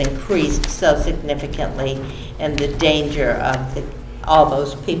that has increased so significantly and the danger of all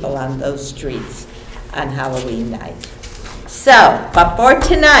those people on those streets on Halloween night. So, but for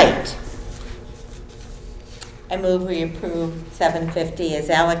tonight, I move we approve $750 as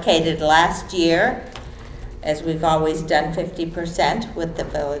allocated last year, as we've always done 50% with the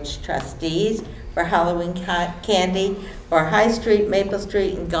village trustees for Halloween candy for High Street, Maple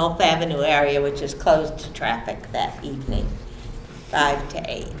Street, and Gulf Avenue area, which is closed to traffic that evening, 5 to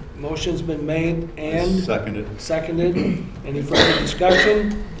 8. Motion's been made and Seconded. Any further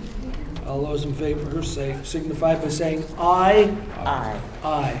discussion? All those in favor signify by saying aye. Aye.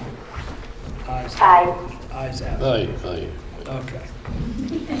 Aye. Ayes. Aye. Ayes have it. Aye, aye. Okay.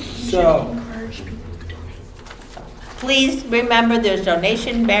 So, Please remember there's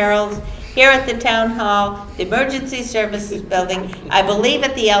donation barrels here at the town hall, the emergency services building, I believe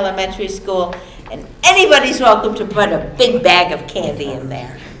at the elementary school, and anybody's welcome to put a big bag of candy in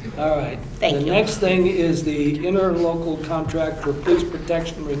there. all right. Thank you. The next thing is the interlocal contract for police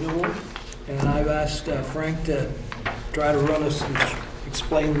protection renewal. And I've asked Frank to try to run us and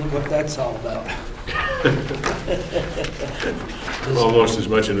explain what that's all about. I'm almost as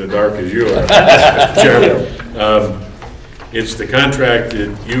much in the dark as you are, Mr. Chairman. It's the contract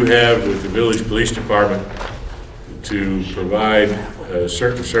that you have with the village police department to provide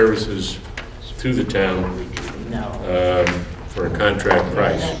certain services to the town for a contract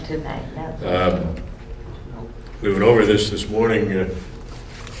price. Not tonight, no. We went over this morning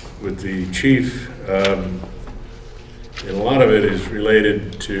with the chief, and a lot of it is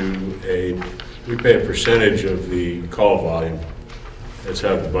related to we pay a percentage of the call volume. That's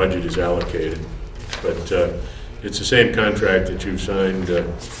how the budget is allocated. But it's the same contract that you've signed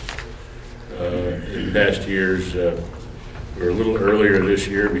in past years. We're a little earlier this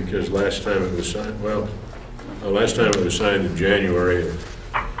year because last time it was signed, last time it was signed in January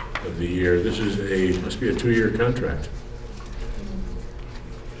of the year. This is must be a 2-year contract.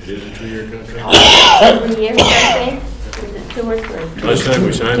 It is a 2-year contract? Every year, I think? Is it 2 or 3? Last time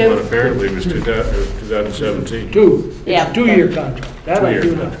we signed one apparently was 2017. Yeah. 2-year contract. That I 2-year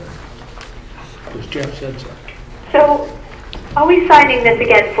do know. contract. Because Jeff said so. So, are we signing this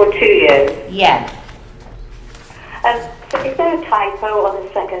again for 2 years? Yes. So is there a typo on the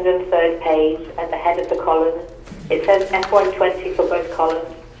second and third page at the head of the column? It says FY20 for both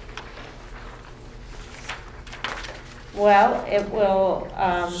columns. Well, it will,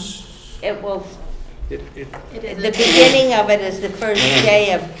 It the beginning of it is the first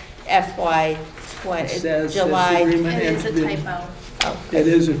day of FY It says July. this agreement is a ends with- typo. It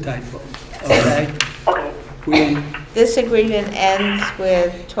is a typo. Okay. Okay. This agreement ends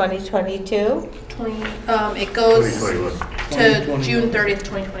with 2022? It goes 2021. to June 30th,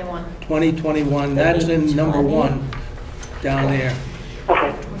 2021. 2021, that's in number 1 down there.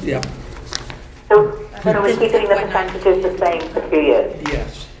 Okay. Yep, So we're keeping the percentages the same for 2 years?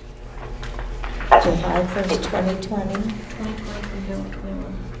 yes. July 1st, 2020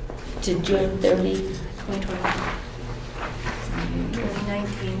 to June 30? 2021.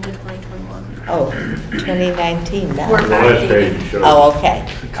 2019 to 2021. Oh, 2019 now. We're The last page shows. Oh, okay,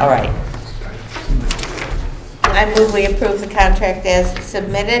 all right. I move we approve the contract as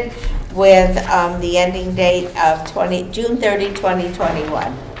submitted with the ending date of June 30,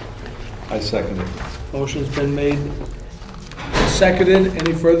 2021. I second it. Motion's been made and seconded.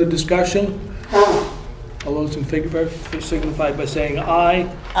 Any further discussion? All those in favor signify by saying aye.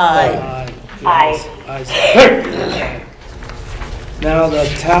 Aye. Aye. Yes. Ayes. Now, the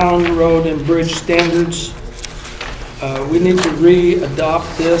town road and bridge standards. We need to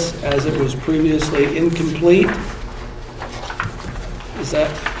re-adopt this as it was previously incomplete. Is that?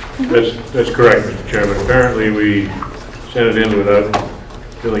 That's correct, Mr. Chairman. Apparently, we sent it in without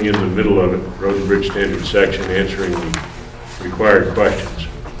filling in the middle of it, road and bridge standards section, answering the required questions.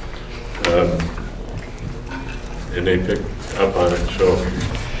 And they picked up on it, so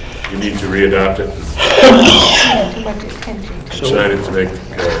you need to re-adopt it and sign it to make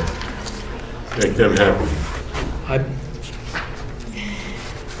them happy.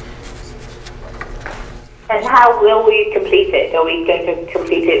 And how will we complete it? Are we going to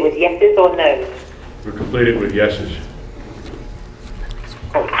complete it with yeses or no's? We're completed with yeses.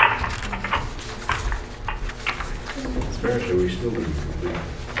 Apparently, we still didn't complete.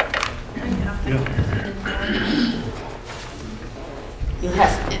 You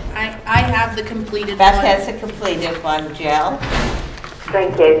have, I have the completed Beth one. has a completed one, Jill.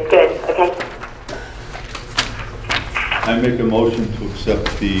 Thank you, good, okay. I make a motion to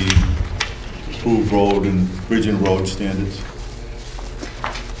accept the approved road and bridge and road standards.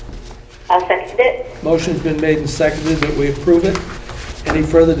 I'll second it. Motion's been made and seconded that we approve it. Any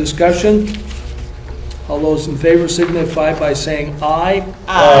further discussion? All those in favor signify by saying aye.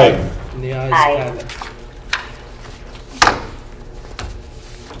 Aye. And the ayes Aye. have it.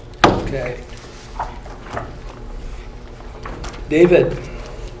 Okay. David,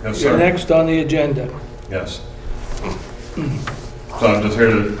 Yes, you're sir. next on the agenda. Yes. So I'm just here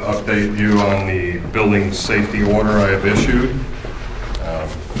to update you on the building safety order I have issued.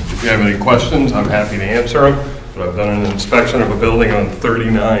 If you have any questions, I'm happy to answer them, but I've done an inspection of a building on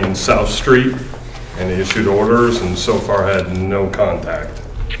 39 South Street and issued orders, and so far had no contact.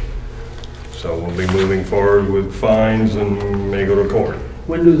 So we'll be moving forward with fines and may go to court.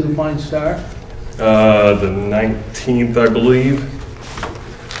 When do the fines start? The 19th, I believe.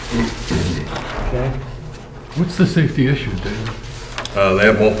 Okay. What's the safety issue, David? They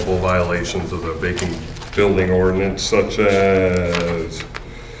have multiple violations of the vacant building ordinance, such as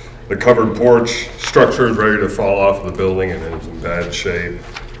the covered porch structure is ready to fall off the building and is in bad shape.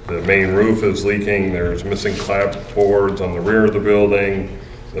 The main roof is leaking. There's missing clapboards on the rear of the building.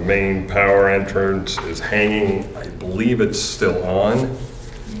 The main power entrance is hanging. I believe it's still on.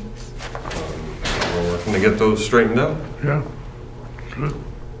 We're working to get those straightened out. Yeah. Good.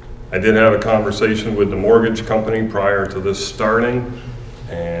 I did have a conversation with the mortgage company prior to this starting,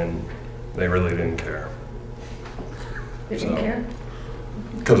 and they really didn't care. They didn't care?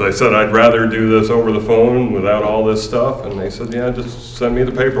 Because I said I'd rather do this over the phone without all this stuff, and they said, yeah, just send me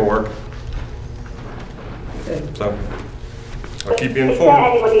the paperwork. So, I'll keep you Is there informed.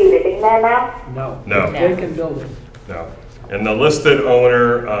 anybody living there now? No. No. Vacant building. No. And the listed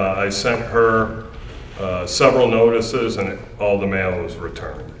owner, I sent her several notices, and all the mail was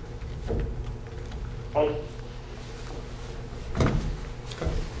returned.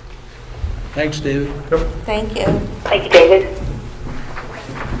 Thanks, David. Thank you. Thank you, David.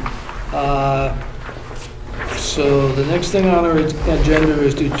 So the next thing on our agenda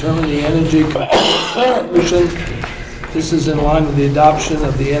is to determine the energy solution. This is in line with the adoption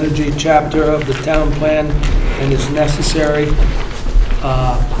of the energy chapter of the town plan and is necessary.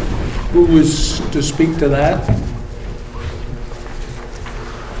 Who is to speak to that?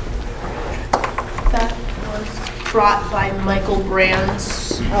 That was brought by Michael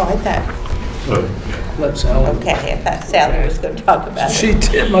Brands. Oh, I thought, Let Sally. okay, I thought Sally was going to talk about it. She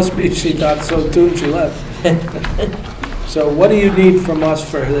did, must be, she thought so too, and she left. So what do you need from us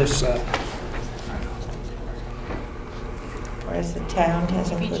for this? Whereas the town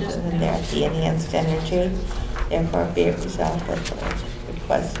has included in there the enhanced energy, therefore be it resolved that the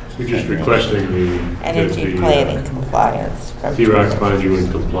request. We're just requesting Energy planning compliance. from- T-Rock find you in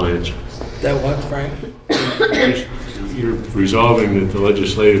compliance. That what, Frank? You're resolving that the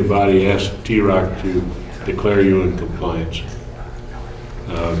legislative body asked T-Rock to declare you in compliance.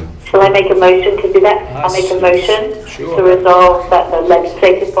 Shall I make a motion to do that? I'll make a motion to resolve that the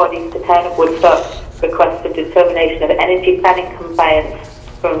legislative body of the town of Woodstock requests a determination of energy planning compliance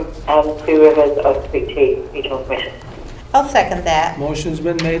from Two Rivers Oak Tree Regional Commission. I'll second that. Motion's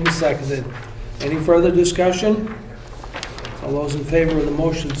been made and seconded. Any further discussion? All those in favor of the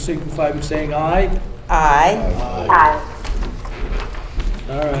motion signify by saying aye. Aye. Aye.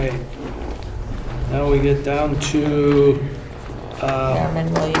 All right. Now we get down to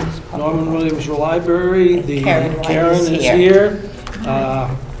Norman Williams. Norman Williams Library. The Karen White Karen is is here. here.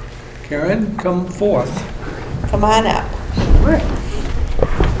 Karen, come forth. Come on up.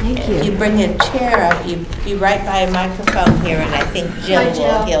 Thank you. If you bring a chair up, you be right by a microphone here, and I think Jill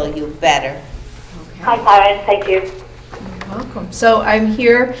will hear you better. Hi, Karen. Thank you. Welcome. So I'm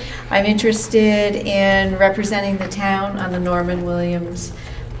here, I'm interested in representing the town on the Norman Williams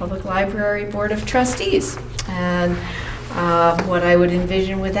Public Library Board of Trustees. And what I would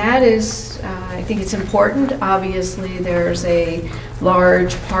envision with that is, I think it's important. Obviously, there's a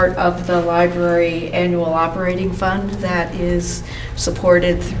large part of the library annual operating fund that is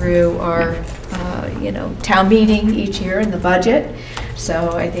supported through our, town meeting each year in the budget.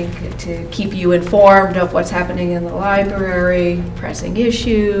 So I think to keep you informed of what's happening in the library, pressing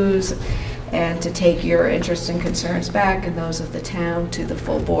issues, and to take your interests and concerns back and those of the town to the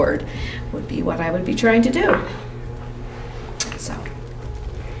full board would be what I would be trying to do. So.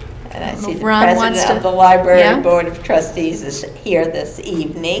 And I see the Ron wants president of to- the Library Yeah? Board of Trustees is here this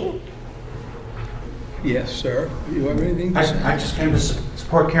evening. Yes, sir. You have anything to say? I just came to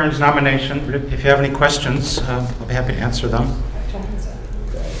support Karen's nomination. If you have any questions, I'll be happy to answer them.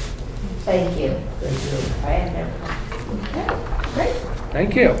 Thank you. Thank you. I have no problem. Okay, great.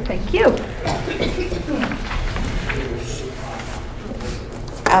 Thank you. Thank you.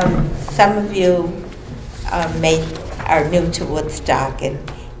 Some of you are new to Woodstock, and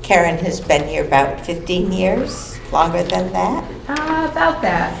Karen has been here about 15 years, longer than that. About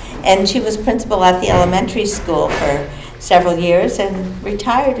that. And she was principal at the elementary school for several years and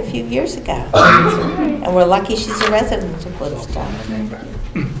retired a few years ago. And we're lucky she's a resident of Woodstock.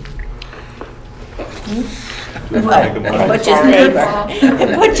 Butch's neighbor.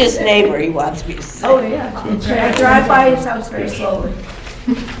 Butch's neighbor, he wants me to say. Oh, yeah. I drive by his house very slowly.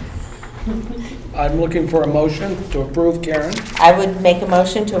 I'm looking for a motion to approve Karen. I would make a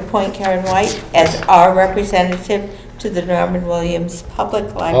motion to appoint Karen White as our representative to the Norman Williams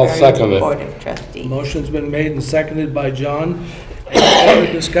Public Library Board of Trustees. Motion's been made and seconded by John. Any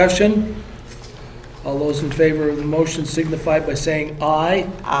further discussion? All those in favor of the motion signify by saying aye.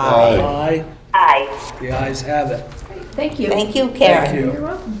 Aye. Aye. Aye. The ayes have it. Thank you. Thank you, Karen. Thank you. You're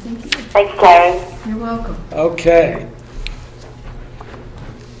welcome. Thank you. Thanks, Karen. You're welcome. Okay.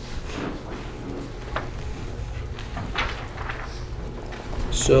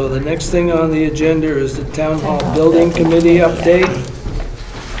 So the next thing on the agenda is the Town Hall Building Committee update.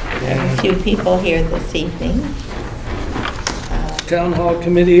 And a few people here this evening. Town Hall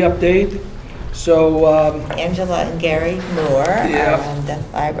Committee update. So, Angela and Gary Moore Yeah. are on the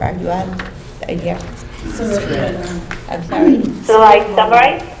library. Are you on? Yeah. I'm sorry. So I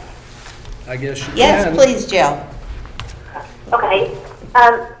summarize? I guess you can. Yes, please, Jill. Okay.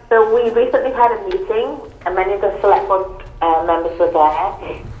 So we recently had a meeting, and many of the select board members were there,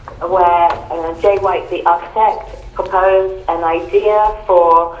 where Jay White, the architect, proposed an idea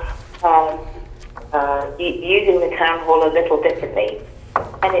for using the town hall a little differently.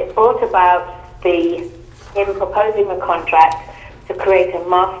 And it brought about him proposing a contract to create a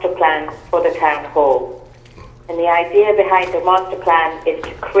master plan for the town hall. And the idea behind the master plan is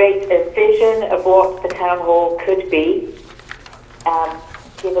to create a vision of what the town hall could be,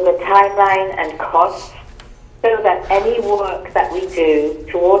 give it a timeline and costs, so that any work that we do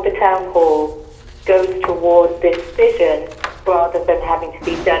toward the town hall goes towards this vision rather than having to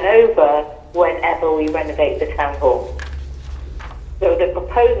be done over whenever we renovate the town hall. So the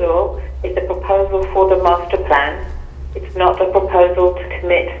proposal is a proposal for the master plan. It's not a proposal to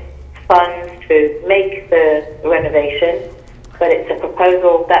commit funds to make the renovation, but it's a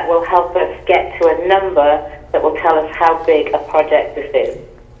proposal that will help us get to a number that will tell us how big a project this is.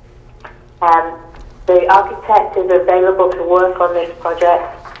 The architect is available to work on this project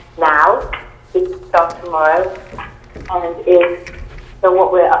now. He can start tomorrow. So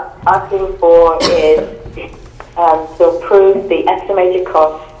what we're asking for is to approve the estimated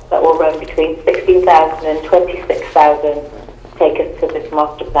costs that will run between $16,000 and $26,000 to take us to this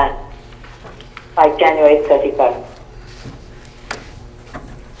master plan by January 31st.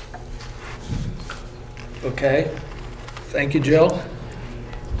 Okay. Thank you, Jill.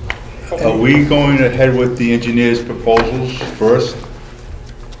 Are we going ahead with the engineer's proposals first?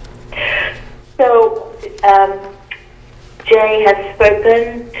 So, Jay has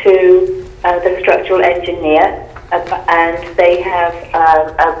spoken to the structural engineer, and they have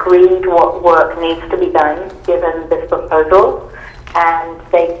agreed what work needs to be done given this proposal, and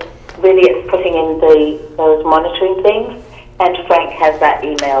it's putting in those monitoring things, and Frank has that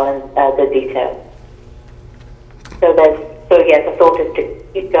email and the details. So yes, the thought is to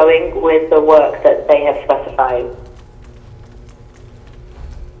keep going with the work that they have specified.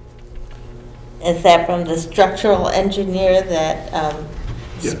 Is that from the structural engineer that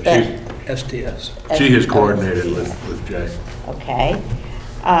STS. She has coordinated with Jay. Okay.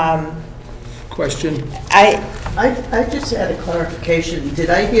 Question? I just had a clarification. Did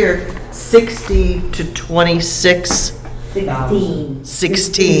I hear 60 to 26? 16.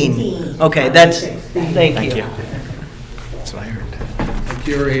 16. Okay, that's, thank you. That's what I heard. Like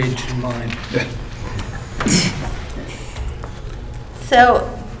your age and mine. So,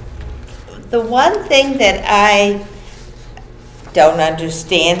 the one thing that I don't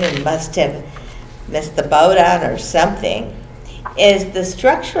understand and must have missed the boat on or something is the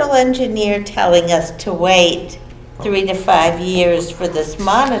structural engineer telling us to wait 3 to 5 years for this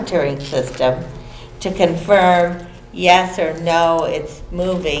monitoring system to confirm yes or no it's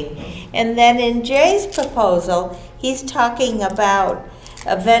moving. And then in Jay's proposal, he's talking about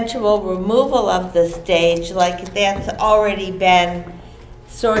eventual removal of the stage like that's already been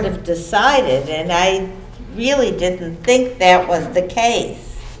sort of decided, and I really didn't think that was the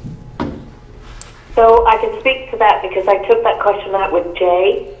case. So I can speak to that because I took that question out with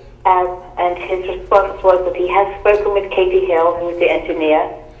Jay, and his response was that he has spoken with Katie Hill, who's the engineer,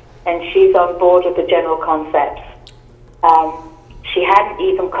 and she's on board with the general concepts. She hadn't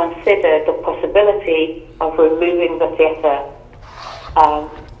even considered the possibility of removing the theatre,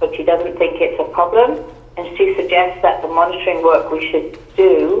 but she doesn't think it's a problem, and she suggests that the monitoring work we should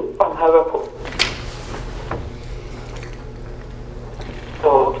do from her report.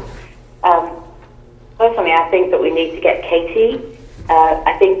 Personally, I think that we need to get Katie.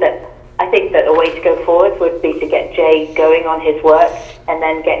 I think that a way to go forward would be to get Jay going on his work and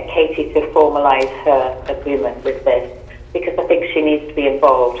then get Katie to formalise her agreement with this, because I think she needs to be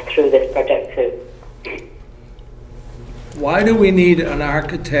involved through this project too. Why do we need an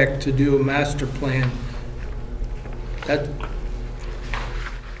architect to do a master plan?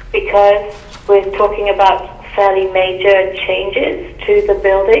 Because we're talking about fairly major changes to the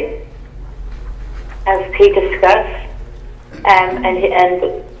building, as Pete discussed, and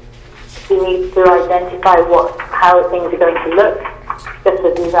we need to identify how things are going to look, just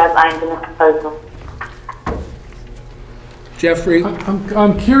as we've outlined in the proposal. Jeffrey?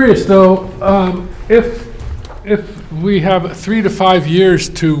 I'm curious though, if we have 3 to 5 years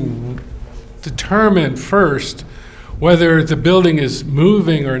to determine first whether the building is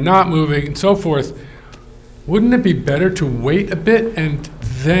moving or not moving and so forth, wouldn't it be better to wait a bit and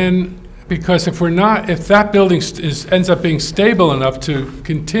then, because if that building ends up being stable enough to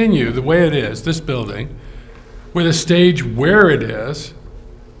continue the way it is, this building, with a stage where it is,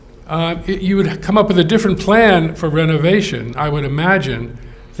 you would come up with a different plan for renovation, I would imagine,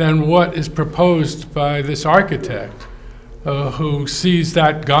 than what is proposed by this architect, who sees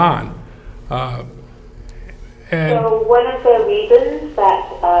that gone. So one of the reasons that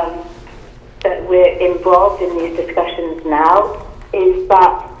we're involved in these discussions now is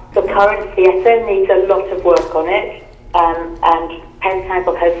that the current theatre needs a lot of work on it, and Penn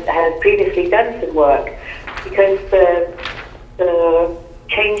Temple has previously done some work, because the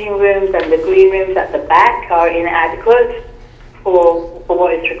changing rooms and the green rooms at the back are inadequate for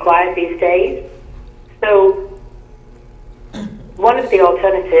what is required these days. So one of the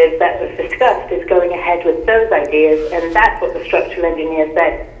alternatives that was discussed is going ahead with those ideas, and that's what the structural engineer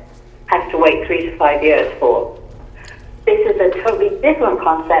said has to wait 3 to 5 years for. This is a totally different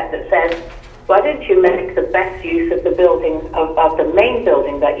concept that says, why don't you make the best use of the building, of the main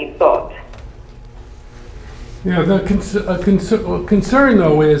building that you've got? Yeah, the concern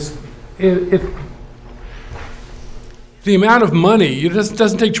though is if the amount of money, it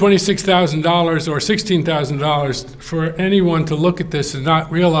doesn't take $26,000 or $16,000 for anyone to look at this and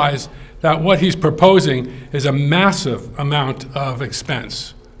not realize that what he's proposing is a massive amount of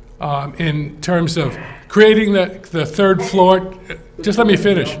expense in terms of creating the third floor. Just let me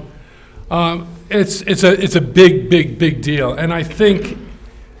finish. It's a big deal, and I think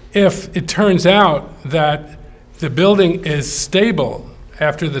if it turns out that the building is stable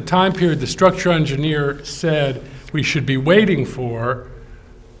after the time period the structural engineer said we should be waiting for,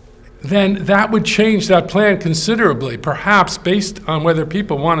 then that would change that plan considerably, perhaps based on whether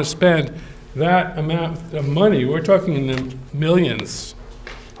people want to spend that amount of money. We're talking in the millions.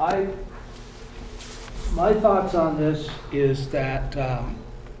 My thoughts on this is that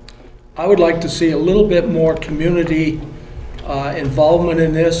I would like to see a little bit more community involvement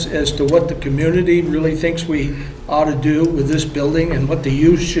in this as to what the community really thinks we ought to do with this building and what the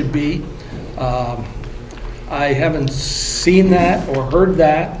use should be. I haven't seen that or heard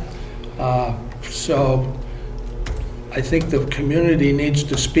that, so I think the community needs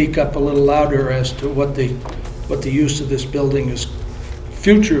to speak up a little louder as to what the use of this building is,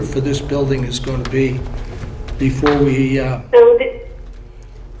 future for this building is going to be before we...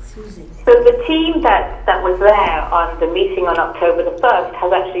 So the team that was there on the meeting on October the 1st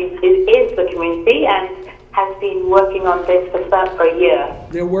is the community and has been working on this for a year.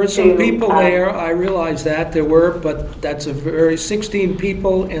 There were some people there, I realize that, there were, but that's 16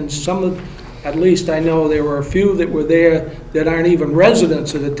 people, and some of, at least I know there were a few that were there that aren't even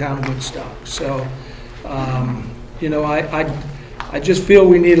residents of the town of Woodstock. So, you know, I just feel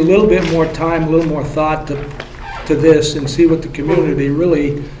we need a little bit more time, a little more thought to this and see what the community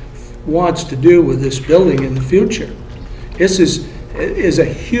really wants to do with this building in the future. This is a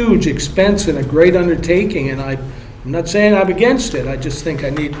huge expense and a great undertaking, and I'm not saying I'm against it. I just think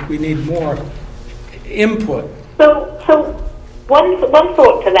we need more input. So one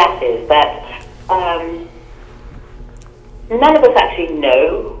thought to that is that none of us actually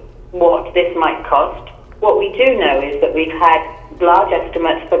know what this might cost. What we do know is that we've had large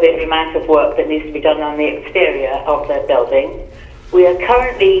estimates for the amount of work that needs to be done on the exterior of the building.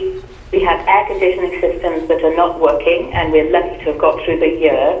 We have air conditioning systems that are not working, and we're lucky to have got through the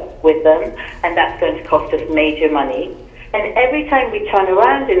year with them, and that's going to cost us major money. And every time we turn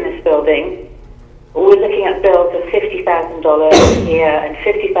around in this building, we're looking at bills of $50,000 here and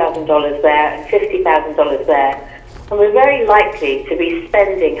 $50,000 there and $50,000 there. And we're very likely to be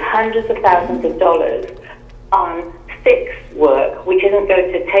spending hundreds of thousands of dollars on fixed work, which isn't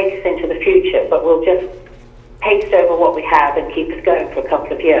going to take us into the future, but will just paste over what we have and keep us going for a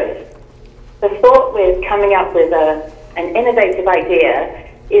couple of years. The thought with coming up with an innovative idea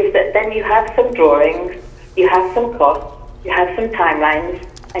is that then you have some drawings, you have some costs, you have some timelines,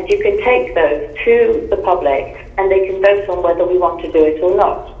 and you can take those to the public and they can vote on whether we want to do it or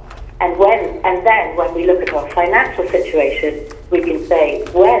not. And then when we look at our financial situation, we can say,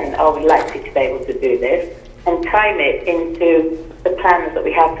 when are we likely to be able to do this, and time it into the plans that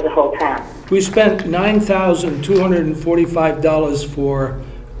we have for the whole town. We spent $9,245 for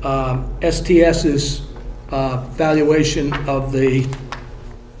STS's valuation of the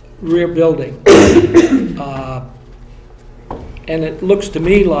rear building. And it looks to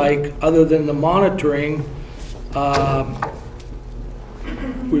me like, other than the monitoring,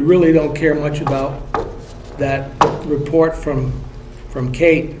 we really don't care much about that report from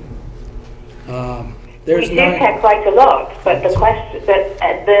Kate. We do care quite a lot, but the question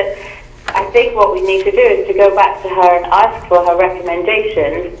I think what we need to do is to go back to her and ask for her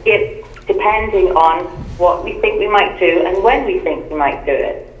recommendations, depending on what we think we might do and when we think we might do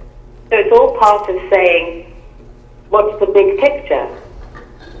it. So it's all part of saying, what's the big picture?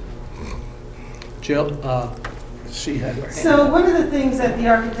 Jill, she had her hand. So one of the things that the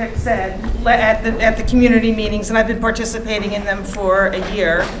architect said at the community meetings, and I've been participating in them for a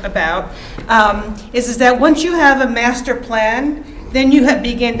year about, is that once you have a master plan, then you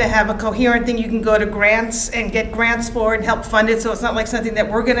begin to have a coherent thing you can go to grants and get grants for and help fund it, so it's not like something that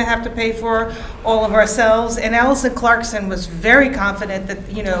we're going to have to pay for all of ourselves. And Allison Clarkson was very confident that,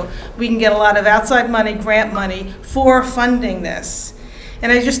 you know, we can get a lot of outside money, grant money, for funding this.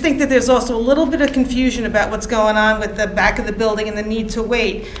 And I just think that there's also a little bit of confusion about what's going on with the back of the building and the need to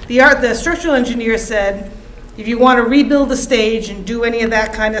wait. The structural engineer said, if you want to rebuild the stage and do any of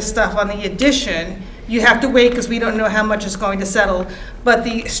that kind of stuff on the addition, you have to wait because we don't know how much is going to settle. But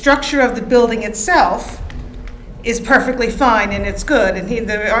the structure of the building itself is perfectly fine and it's good. And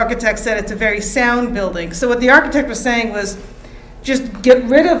the architect said it's a very sound building. So what the architect was saying was, just get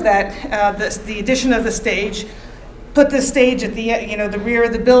rid of that, the addition of the stage, put the stage at the the rear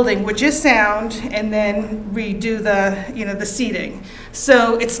of the building, which is sound, and then redo the seating.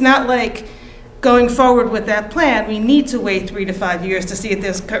 So it's not like going forward with that plan, we need to wait 3 to 5 years to see if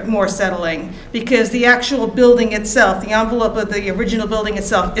there's more settling, because the actual building itself, the envelope of the original building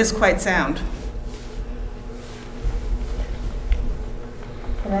itself, is quite sound.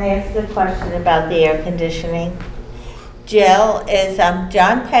 Can I ask a question about the air conditioning? Jill, is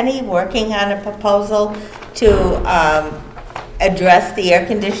John Penny working on a proposal to address the air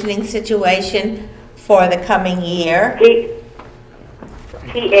conditioning situation for the coming year?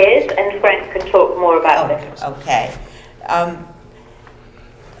 He is, and Frank can talk more about this. Okay.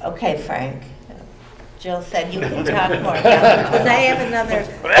 Okay, Frank. Jill said you can talk more about it, because I have another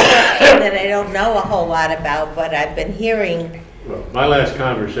question that I don't know a whole lot about, but I've been hearing. Well, my last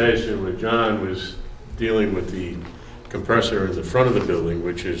conversation with John was dealing with the compressor in the front of the building,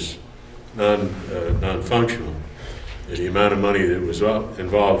 which is non-functional. And the amount of money that was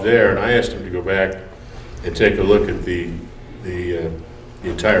involved there, and I asked him to go back and take a look at the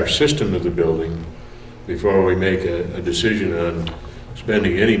entire system of the building before we make a decision on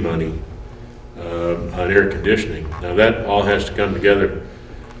spending any money on air conditioning. Now that all has to come together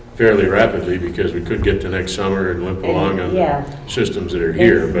fairly rapidly, because we could get to next summer and limp along on the systems that are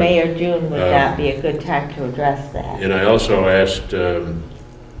here. But May or June would not be a good time to address that. And I also asked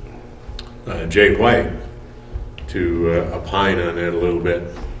Jay White to opine on that a little bit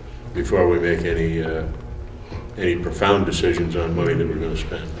before we make any profound decisions on money that we're going to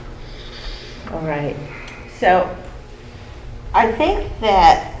spend. All right. So I think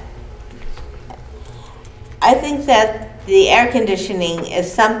that the air conditioning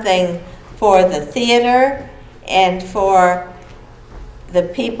is something for the theater and for the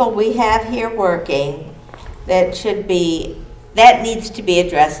people we have here working that needs to be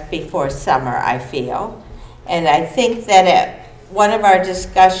addressed before summer, I feel. And I think that at one of our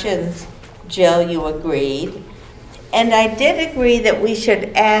discussions, Jill, you agreed. And I did agree that we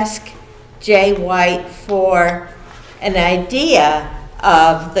should ask Jay White for an idea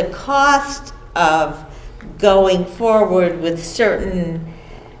of the cost of going forward with certain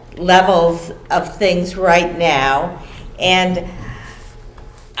levels of things right now. And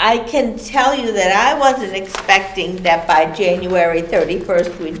I can tell you that I wasn't expecting that by January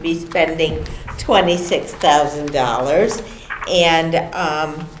 31st we'd be spending $26,000. And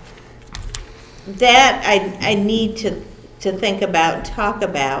that I need to think about and talk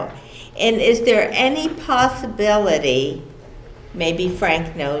about. And is there any possibility, maybe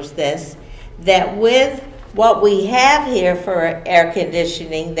Frank knows this, that with what we have here for air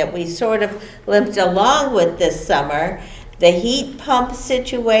conditioning that we sort of limped along with this summer, the heat pump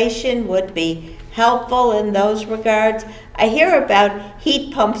situation would be helpful in those regards? I hear about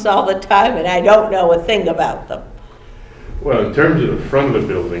heat pumps all the time and I don't know a thing about them. Well, in terms of the front of the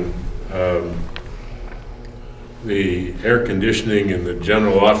building, the air conditioning in the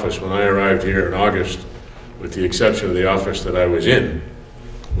general office when I arrived here in August, with the exception of the office that I was in,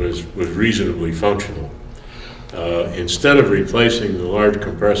 was reasonably functional. Instead of replacing the large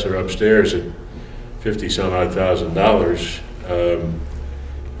compressor upstairs at $50-some-odd thousand,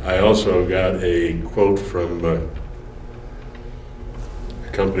 I also got a quote from a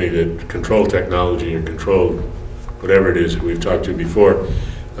company that Control Technology or Control, whatever it is that we've talked to before,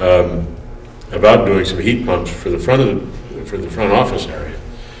 about doing some heat pumps for the front office area,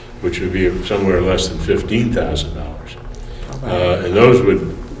 which would be somewhere less than $15,000. And those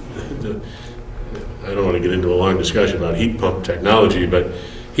would, I don't want to get into a long discussion about heat pump technology, but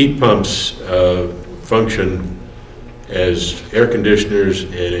heat pumps function as air conditioners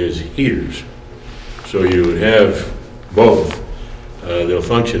and as heaters. So you would have both. They'll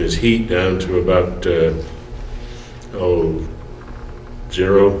function as heat down to about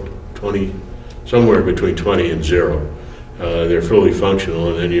 0, 20, somewhere between 20 and 0. They're fully functional,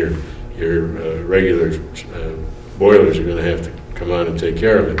 and then your regular boilers are going to have to come on and take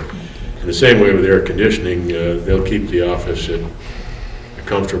care of it. In the same way with air conditioning, they'll keep the office at a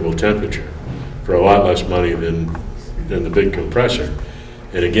comfortable temperature for a lot less money than the big compressor.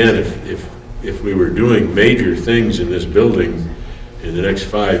 And again, if we were doing major things in this building in the next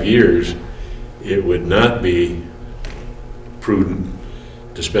 5 years, it would not be prudent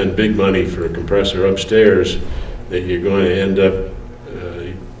to spend big money for a compressor upstairs that you're going to end up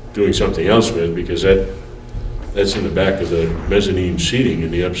doing something else with, because that's in the back of the mezzanine seating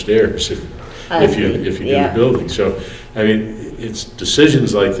in the upstairs if you do the building. So, I mean, it's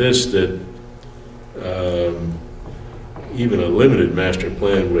decisions like this that even a limited master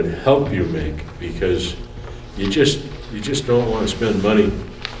plan would help you make, because you just don't want to spend money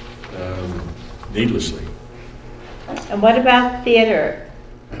needlessly. And what about theater?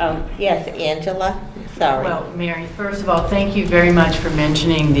 Yes, Angela, sorry. Well, Mary, first of all, thank you very much for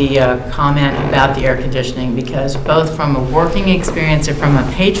mentioning the comment about the air conditioning, because both from a working experience and from a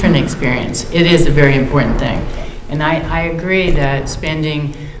patron experience, it is a very important thing. And I agree that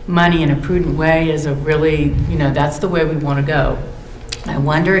spending money in a prudent way is a really, that's the way we want to go. I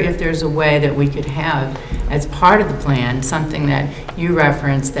wonder if there's a way that we could have, as part of the plan, something that you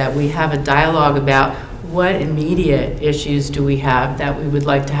referenced, that we have a dialogue about what immediate issues do we have that we would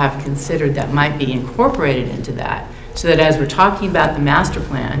like to have considered that might be incorporated into that, so that as we're talking about the master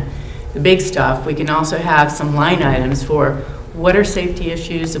plan, the big stuff, we can also have some line items for what are safety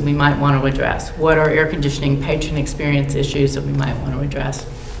issues that we might want to address, what are air conditioning patron experience issues that we might want to address.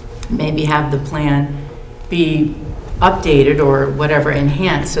 Maybe have the plan be updated or whatever,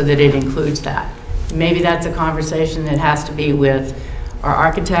 enhanced, so that it includes that. Maybe that's a conversation that has to be with our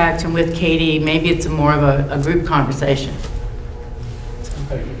architect and with Katie. Maybe it's more of a group conversation.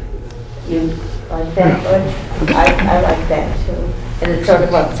 You like that one? I like that too. And it's sort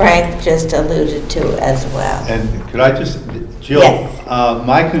of what Frank just alluded to as well. And could I just, Jill, yes.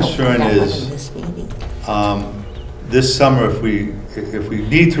 My concern is this summer, if we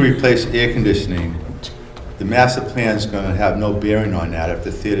need to replace air conditioning, the master plan is going to have no bearing on that if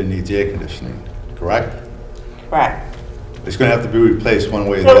the theater needs air conditioning, correct? Correct. It's going to have to be replaced one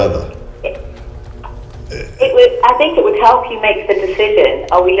way or the other. I think it would help you make the decision.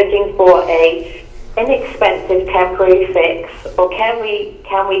 Are we looking for a inexpensive temporary fix, or can we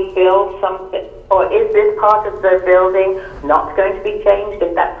build something, or is this part of the building not going to be changed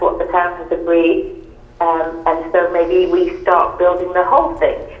if that's what the town has agreed? And so maybe we start building the whole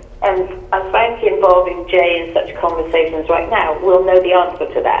thing. And frankly, involving Jay in such conversations right now, we'll know the answer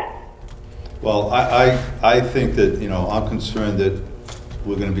to that. Well, I think that, I'm concerned that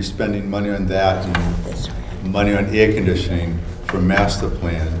we're going to be spending money on that and money on air conditioning for master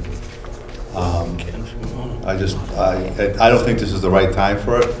plan. I don't think this is the right time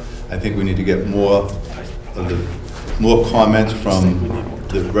for it. I think we need to get more comments from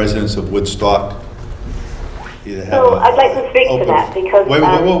the residents of Woodstock. So I'd like to speak to that, because one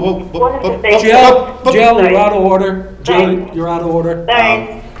of the things... Jill, you're out of order. Jill, you're out of order.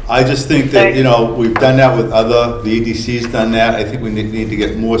 Sorry. I just think that, you know, we've done that with other, the EDC's done that. I think we need to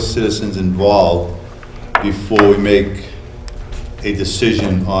get more citizens involved before we make a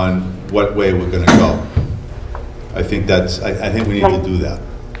decision on what way we're gonna go. I think I think we need to do that.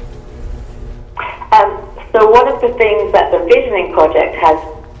 So one of the things that the Visioning Project has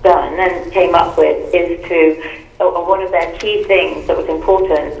done and came up with is one of their key things that was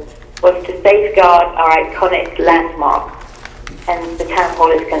important was to safeguard our iconic landmarks. And the town hall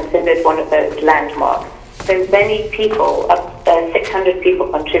is considered one of those landmarks. So many people, 600 people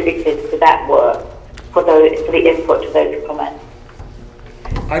contributed to that work for the input to those comments.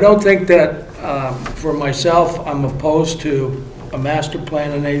 I don't think that, for myself, I'm opposed to a master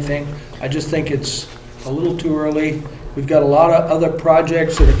plan and anything. I just think it's a little too early. We've got a lot of other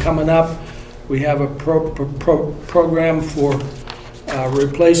projects that are coming up. We have a program for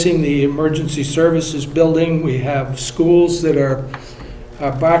replacing the emergency services building. We have schools that are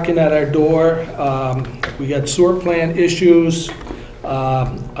barking at our door. We got sewer plant issues.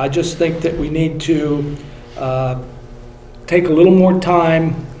 I just think that we need to take a little more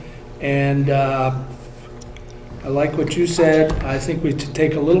time, and I like what you said. I think we should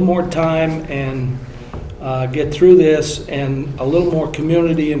take a little more time and get through this, and a little more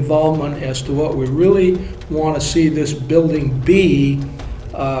community involvement as to what we really want to see this building be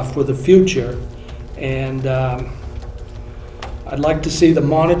for the future. And I'd like to see the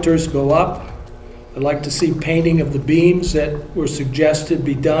monitors go up. I'd like to see painting of the beams that were suggested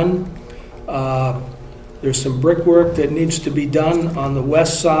be done. There's some brickwork that needs to be done on the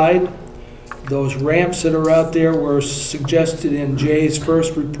west side. Those ramps that are out there were suggested in Jay's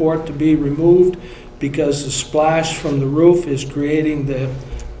first report to be removed because the splash from the roof is creating the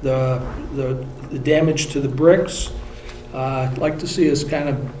damage to the bricks. I'd like to see us kind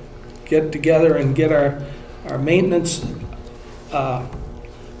of get together and get our maintenance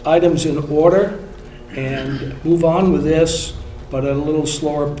items in order and move on with this, but at a little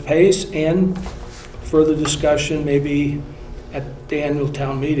slower pace, and further discussion maybe at the annual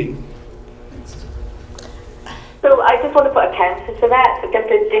town meeting. So I just want to put a counter to that, just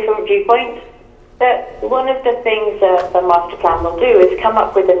a different viewpoint. That one of the things that the master plan will do is come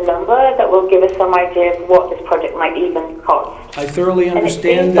up with a number that will give us some idea of what this project might even cost. I thoroughly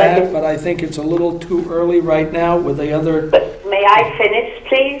understand that, but I think it's a little too early right now with the other... But may I finish,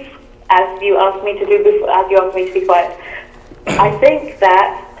 please, as you asked me to do before, as you asked me to be quiet? I think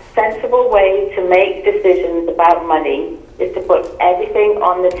that a sensible way to make decisions about money is to put everything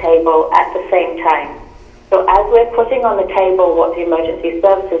on the table at the same time. So as we're putting on the table what the emergency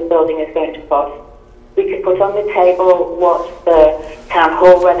services building is going to cost, we could put on the table what the town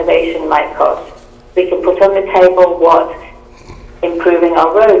hall renovation might cost. We could put on the table what improving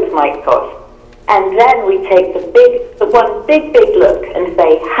our roads might cost. And then we take the one big look and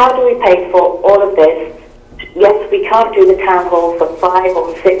say, how do we pay for all of this? Yes, we can't do the town hall for 5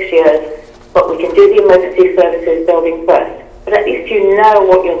 or 6 years, but we can do the emergency services building first. But at least you know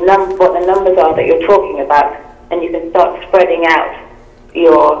what the numbers are that you're talking about, and you can start spreading out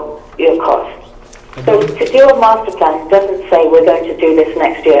your costs. So to do a master plan doesn't say we're going to do this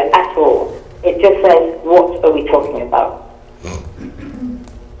next year at all. It just says, what are we talking about?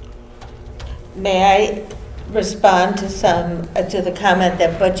 May I respond to to the comment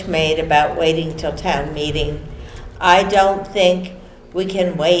that Butch made about waiting till town meeting? I don't think we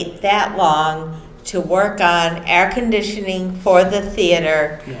can wait that long to work on air conditioning for the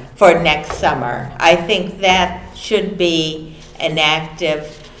theater for next summer. I think that should be an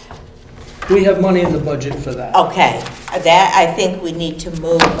active... We have money in the budget for that. Okay, that I think we need to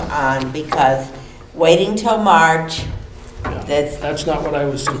move on, because waiting till March, that's not what I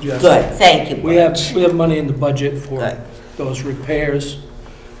was suggesting. Good, thank you. We have money in the budget for those repairs.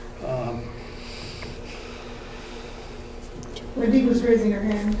 Wendy was raising her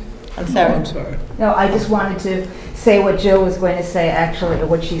hand. I'm sorry. I'm sorry. No, I just wanted to say what Jill was going to say, actually, or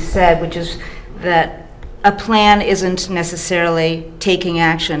what she said, which is that a plan isn't necessarily taking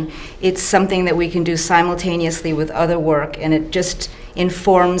action. It's something that we can do simultaneously with other work, and it just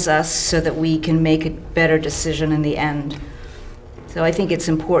informs us so that we can make a better decision in the end. So I think it's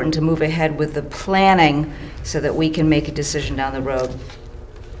important to move ahead with the planning so that we can make a decision down the road.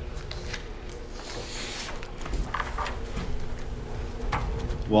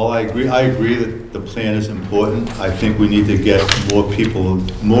 Well, I agree that the plan is important. I think we need to get more people,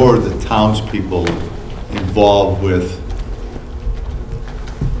 more of the townspeople involved with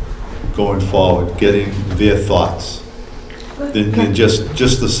going forward, getting their thoughts, than just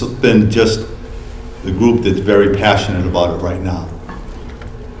the group that's very passionate about it right now.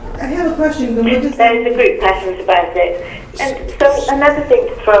 I have a question. Then what does There's a group passionate about it. And so another thing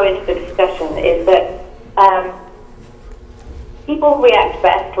to throw into the discussion is that people react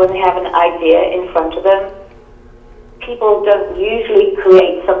best when they have an idea in front of them. People don't usually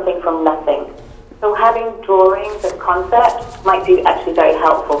create something from nothing. So having drawings and concepts might be actually very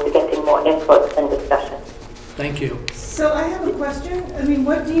helpful to getting more input and discussion. Thank you. So I have a question. I mean,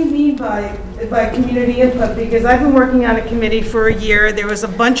 what do you mean by community input? Because I've been working on a committee for a year. There was a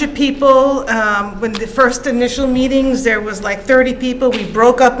bunch of people. When the first initial meetings, there was like 30 people. We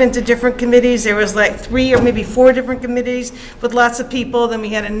broke up into different committees. There was like 3 or maybe 4 different committees with lots of people. Then we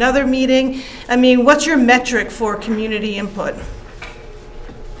had another meeting. I mean, what's your metric for community input?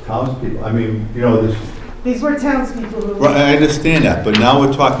 Townspeople, I mean, you know, this. These were townspeople who... Right, I understand that, but now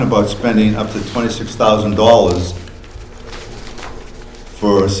we're talking about spending up to $26,000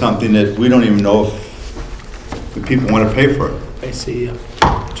 for something that we don't even know if the people want to pay for it. I see you.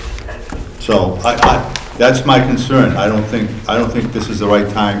 So that's my concern. I don't think this is the right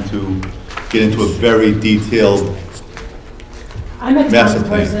time to get into a very detailed. I'm a town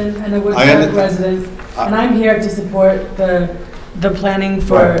person and a Woodstock resident, and I'm here to support the planning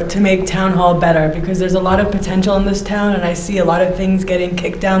to make town hall better, because there's a lot of potential in this town, and I see a lot of things getting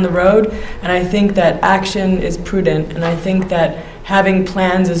kicked down the road, and I think that action is prudent, and I think that having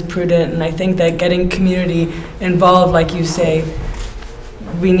plans is prudent, and I think that getting community involved, like you say,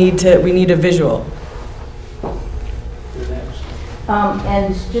 we need a visual.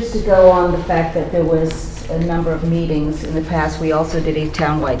 And just to go on the fact that there was a number of meetings in the past, we also did a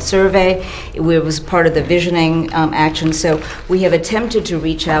townwide survey. It was part of the visioning action. So we have attempted to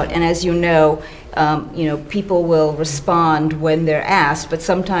reach out, and as you know, people will respond when they're asked, but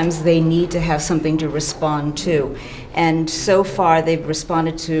sometimes they need to have something to respond to. And so far, they've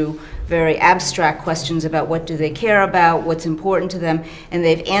responded to very abstract questions about what do they care about, what's important to them, and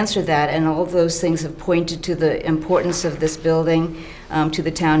they've answered that, and all of those things have pointed to the importance of this building to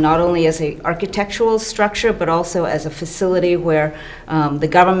the town, not only as an architectural structure, but also as a facility where the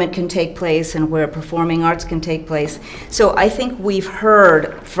government can take place and where performing arts can take place. So I think we've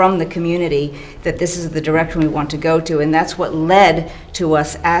heard from the community that this is the direction we want to go to, and that's what led to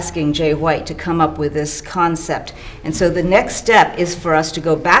us asking Jay White to come up with this concept. And so the next step is for us to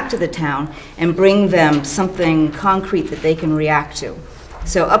go back to the town and bring them something concrete that they can react to.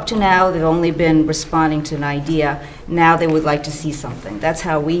 So up to now, they've only been responding to an idea. Now they would like to see something. That's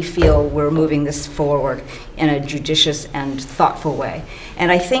how we feel we're moving this forward in a judicious and thoughtful way.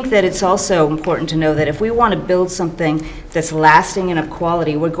 And I think that it's also important to know that if we want to build something that's lasting and of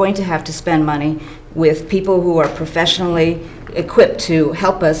quality, we're going to have to spend money with people who are professionally equipped to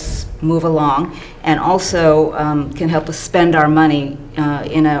help us move along, and also can help us spend our money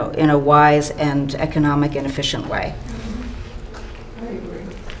in a wise and economic and efficient way.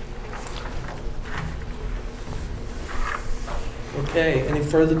 Okay, any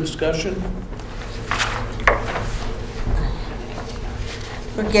further discussion?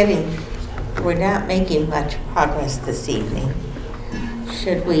 We're not making much progress this evening.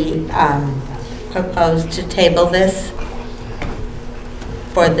 Should we propose to table this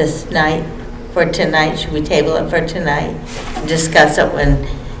for this night, for tonight? Should we table it for tonight and discuss it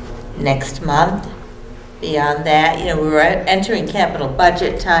next month? Beyond that, we were entering capital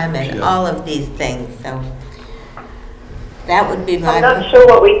budget time and all of these things, so that would be my... I'm not sure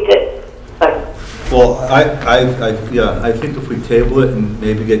what we did. Well, I think if we table it and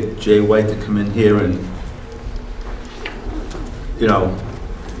maybe get Jay White to come in here and,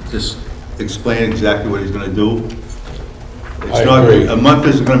 just explain exactly what he's going to do. It's not agree. A month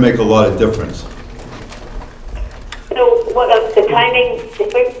isn't going to make a lot of difference. So what the timing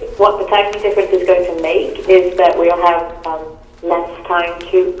difference is going to make is that we'll have less time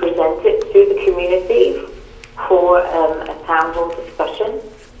to present it to the community for a town hall discussion.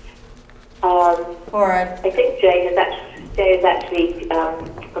 I think Jay has actually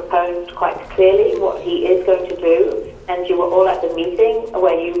proposed quite clearly what he is going to do, and you were all at the meeting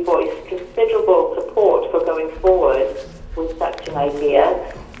where you voiced considerable support for going forward with such an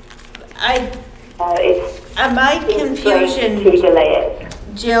idea. My confusion, to delay it.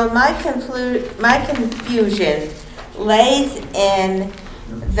 Jill, my confusion lays in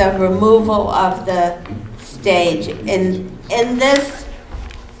the removal of the stage. In this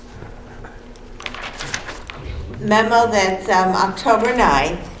memo that's October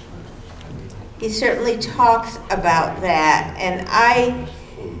 9th, he certainly talks about that, and I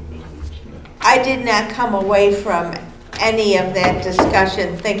did not come away from any of that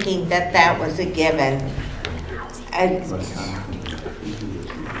discussion thinking that that was a given. I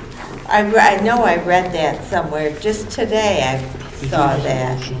know I read that somewhere. Just today I saw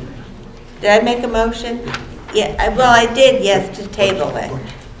that. Did I make a motion? Yeah, well, I did, yes, to table it.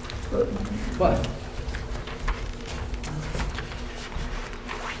 What?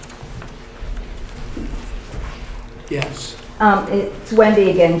 Yes. It's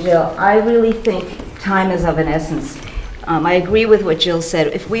Wendy again, Jill. I really think time is of an essence. I agree with what Jill said.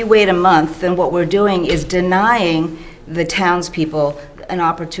 If we wait a month, then what we're doing is denying the townspeople an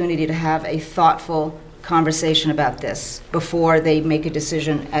opportunity to have a thoughtful conversation about this before they make a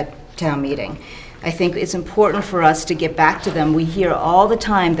decision at town meeting. I think it's important for us to get back to them. We hear all the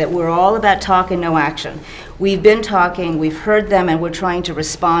time that we're all about talk and no action. We've been talking, we've heard them, and we're trying to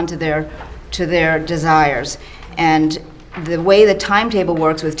respond to their desires. And the way the timetable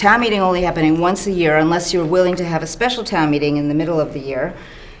works, with town meeting only happening once a year, unless you're willing to have a special town meeting in the middle of the year,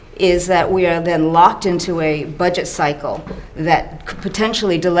 is that we are then locked into a budget cycle that could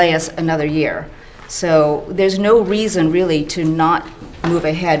potentially delay us another year. So there's no reason really to not move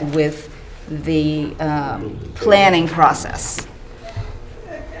ahead with the planning process.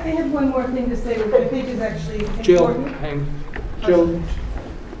 I have one more thing to say, which I think is actually Jill, important. Jill,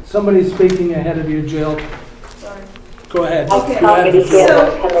 somebody's speaking ahead of you, Jill. Sorry. Go ahead. Okay. Go ahead.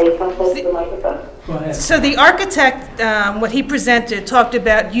 Go ahead. So the architect, what he presented, talked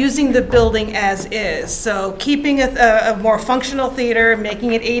about using the building as is. So keeping a more functional theater,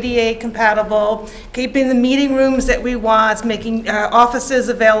 making it ADA compatible, keeping the meeting rooms that we want, making offices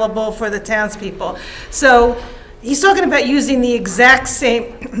available for the townspeople. So he's talking about using the exact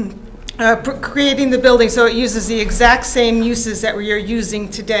same, creating the building so it uses the exact same uses that we are using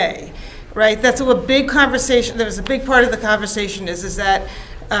today. Right, that's a big conversation. There's a big part of the conversation is that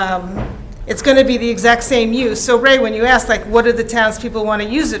it's going to be the exact same use. So Ray, when you ask like, what do the townspeople want to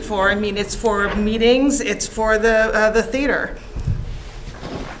use it for? I mean, it's for meetings. It's for the theater.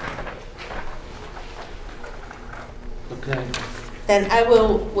 Okay. Then I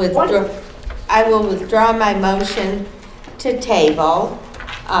will withdraw. I will withdraw my motion to table.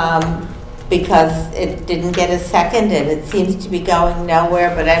 Because it didn't get a second and it seems to be going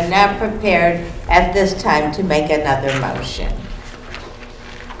nowhere, but I'm not prepared at this time to make another motion.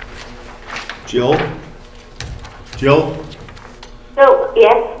 Jill? Jill? So,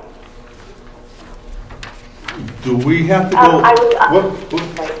 yes. Do we have to go, I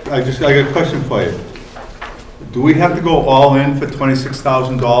got a question for you. Do we have to go all in for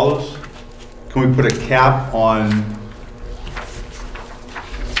 $26,000? Can we put a cap on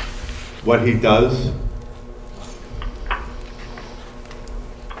what he does?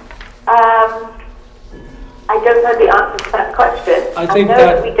 I don't know the answer to that question. I think know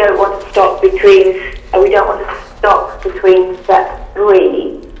that we don't want to stop between. We don't want to stop between step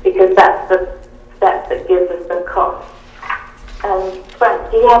 3 because that's the step that gives us the cost.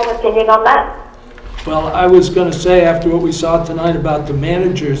 Frank, do you have an opinion on that? Well, I was going to say, after what we saw tonight about the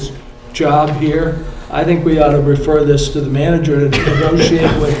manager's job here, I think we ought to refer this to the manager to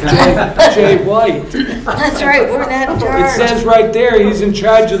negotiate with Jay White. That's right, we're not in charge. It says right there, he's in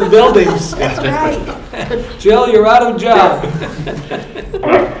charge of the buildings. That's right. Jill, you're out of job.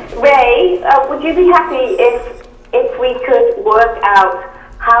 Ray, would you be happy if we could work out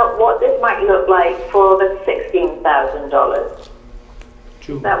what this might look like for the $16,000?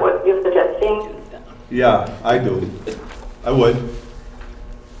 Is that what you're suggesting? Yeah, I do. I would.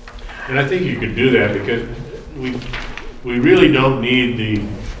 And I think you could do that because we really don't need the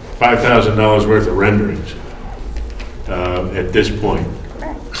 $5,000 worth of renderings at this point.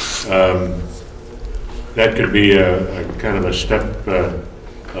 That could be a kind of a step, a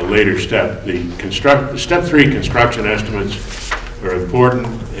later step. The step 3 construction estimates are important,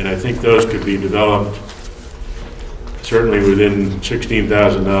 and I think those could be developed certainly within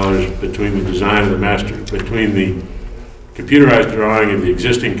 $16,000 between the design of the between the computerized drawing of the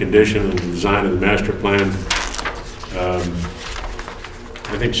existing condition and the design of the master plan.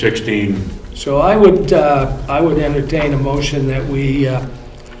 I think 16. So I would entertain a motion that we have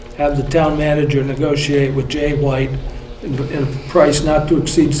the town manager negotiate with Jay White in a price not to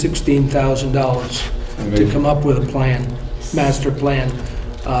exceed $16,000 to come up with a plan, master plan,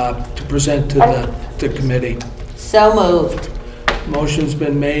 to present to the committee. So moved. Motion's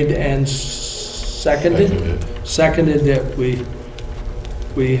been made and seconded. Seconded that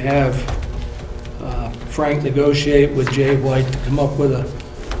we have Frank negotiate with Jay White to come up with a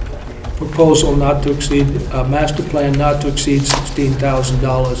proposal not to exceed, a master plan not to exceed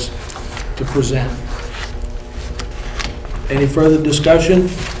 $16,000 to present. Any further discussion?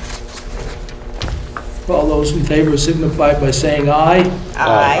 All those in favor signify by saying aye.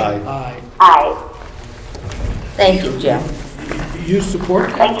 Aye. Aye. Aye. Thank you, Jim. You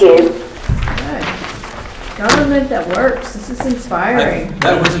support? Thank you. government that works. This is inspiring.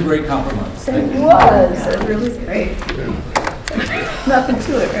 That was a great compromise. It was. It really was great. Nothing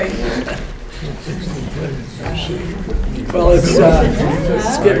to it right here. Well, it's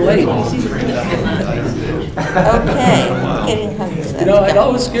getting late. Okay, getting hungry. You know, it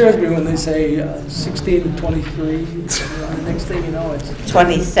always scares me when they say 16 and 23. Next thing you know, it's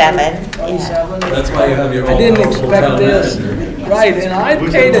 27. 27. That's why you have your I own didn't local expect town this. manager. Right, and I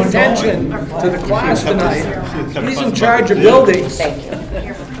paid attention to the class tonight. He's in charge of buildings. Thank you.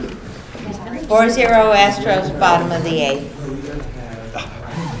 4-0 Astros, bottom of the 8th.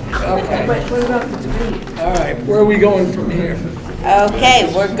 Okay. What about the debate? All right, where are we going from here? Okay,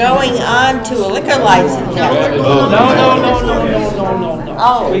 we're going on to a liquor license. No.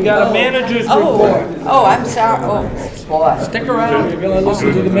 Oh. We got a manager's report. Oh, I'm sorry. Oh, boy. Stick around, you're gonna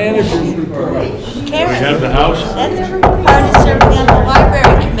listen to the manager's report. Karen, have the house? that's part of serving on the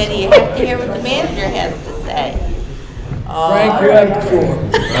library committee. You have to hear what the manager has to say. Frank, you have the floor.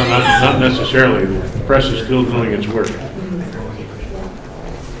 No, not necessarily. The press is still doing its work.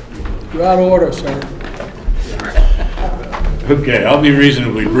 You're out of order, sir. Okay, I'll be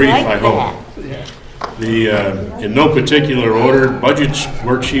reasonably brief, I hope. In no particular order, budgets,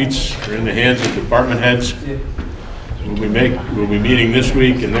 worksheets are in the hands of department heads. We'll be meeting this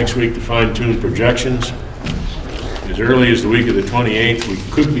week and next week to fine-tune projections. As early as the week of the 28th, we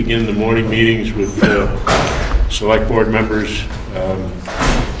could begin the morning meetings with select board members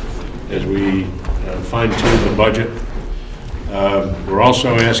as we fine-tune the budget. We're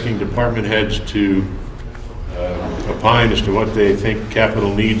also asking department heads to opine as to what they think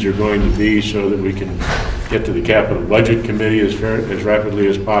capital needs are going to be so that we can get to the capital budget committee as rapidly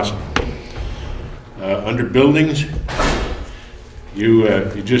as possible. Under buildings, you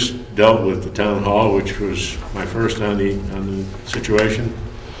just dealt with the town hall, which was my first on the situation.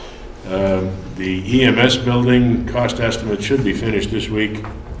 The EMS building cost estimate should be finished this week,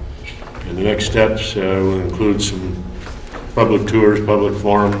 and the next steps will include some public tours, public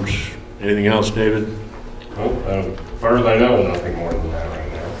forums. Anything else, David? As far as I know, nothing more than that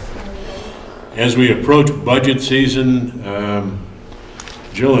right now. As we approach budget season,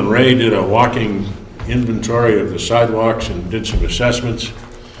 Jill and Ray did a walking inventory of the sidewalks and did some assessments.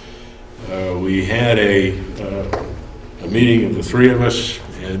 We had a meeting of the three of us,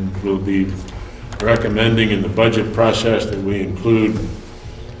 and we'll be recommending in the budget process that we include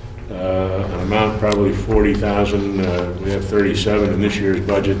an amount, probably $40,000. We have 37 in this year's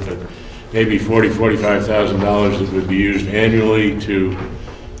budget, but maybe $45,000 that would be used annually to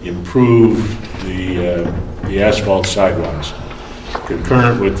improve the asphalt sidewalks.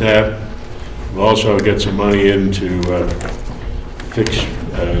 Concurrent with that, we'll also get some money in to fix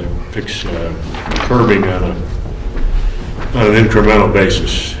curbing on an incremental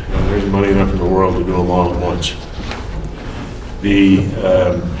basis. There's money enough in the world to do them all at once.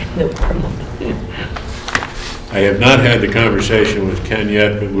 I have not had the conversation with Ken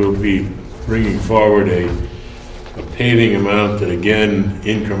yet, but we'll be bringing forward a paving amount that, again,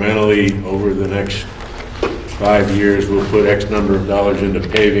 incrementally over the next 5 years, we'll put X number of dollars into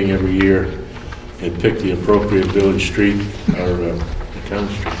paving every year and pick the appropriate village street or town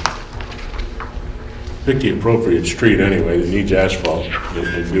street. Pick the appropriate street anyway that needs asphalt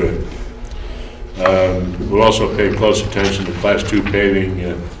and do it. We'll also pay close attention to Class 2 paving,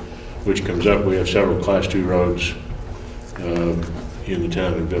 which comes up. We have several Class 2 roads in the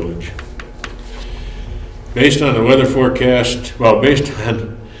town and village. Based on the weather forecast, well, based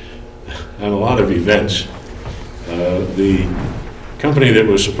on a lot of events, the company that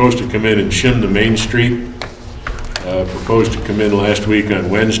was supposed to come in and shim the Main Street proposed to come in last week on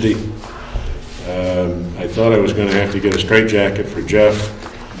Wednesday. I thought I was going to have to get a straitjacket for Jeff,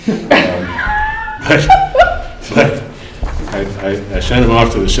 but I sent him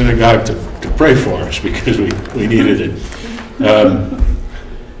off to the synagogue to pray for us because we needed it.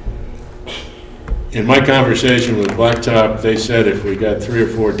 In my conversation with Blacktop, they said if we got 3 or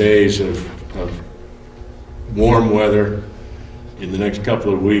 4 days of warm weather in the next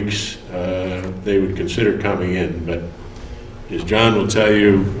couple of weeks, they would consider coming in. But as John will tell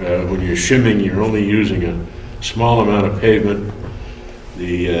you, when you're shimming, you're only using a small amount of pavement.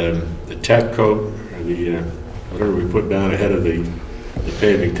 The tack coat, or the whatever we put down ahead of the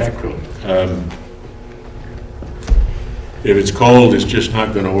paving tack coat. If it's cold, it's just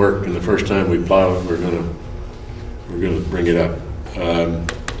not going to work, and the first time we plow it, we're going to bring it up.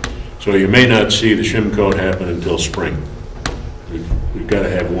 So you may not see the shim coat happen until spring. We've got to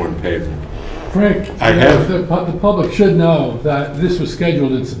have warm pavement. Frank, the public should know that this was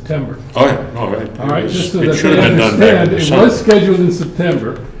scheduled in September. Oh yeah, all right. All right, just so it that should they have been done back in understand, the it summer. was scheduled in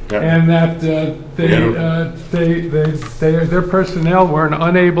September. and that their personnel were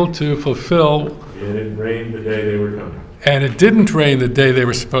unable to fulfill. And it rained the day they were coming. And it didn't rain the day they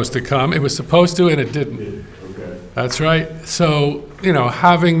were supposed to come. It was supposed to, and it didn't. Okay. That's right. So, you know,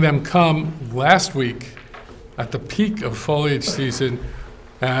 having them come last week at the peak of foliage season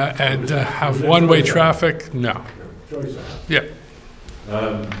and have one-way traffic, no. Yeah.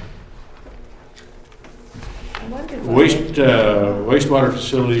 Wastewater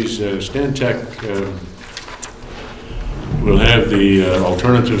facilities, Stantec will have the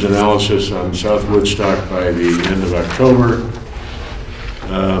alternatives analysis on South Woodstock by the end of October.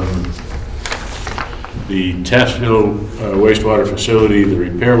 The Tassville wastewater facility, the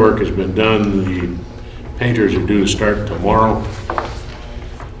repair work has been done. The painters are due to start tomorrow.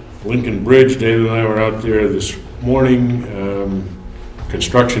 Lincoln Bridge, David and I were out there this morning.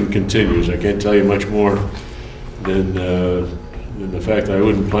 Construction continues. I can't tell you much more than the fact that I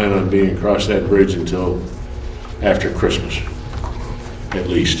wouldn't plan on being across that bridge until after Christmas, at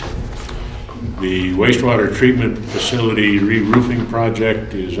least. The wastewater treatment facility re-roofing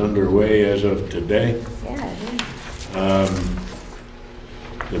project is underway as of today.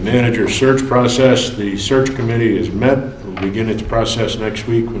 The manager search process, the search committee is met. Will begin its process next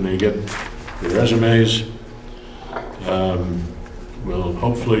week when they get the resumes. We'll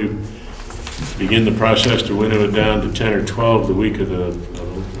hopefully begin the process to winnow it down to 10 or 12 the week of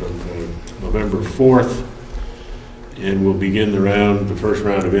November 4th. And we'll begin the first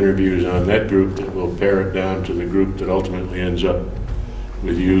round of interviews on that group that will pare it down to the group that ultimately ends up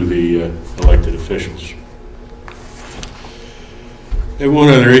with you, the elected officials. I have one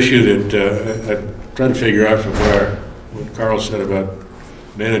other issue that I'm trying to figure out from what Carl said about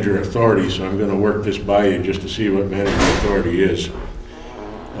manager authority, so I'm going to work this by you just to see what manager authority is.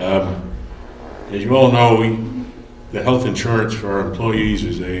 As you all know, the health insurance for our employees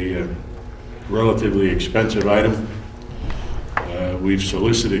is a relatively expensive item. We've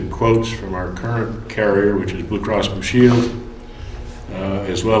solicited quotes from our current carrier, which is Blue Cross Blue Shield,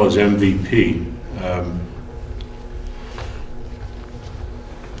 as well as MVP.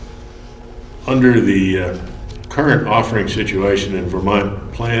 Under the current offering situation in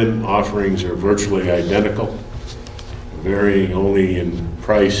Vermont, plan offerings are virtually identical, varying only in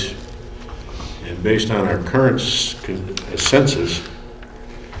price. And based on our current census,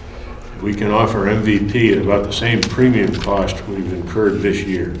 we can offer MVP at about the same premium cost we've incurred this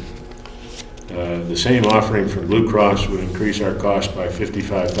year. The same offering from Blue Cross would increase our cost by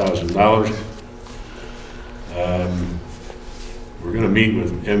 $55,000. We're going to meet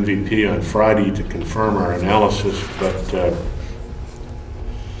with MVP on Friday to confirm our analysis, but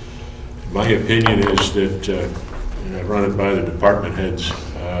my opinion is that, and I've run it by the department heads,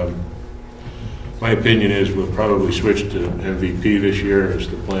 my opinion is we'll probably switch to MVP this year as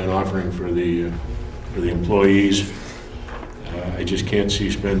the plan offering for the employees. I just can't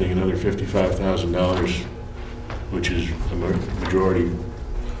see spending another $55,000, which is a majority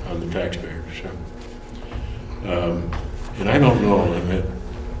on the taxpayers. So, and I don't know on that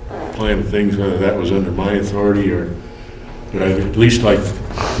plan of things whether that was under my authority or, but I'd at least like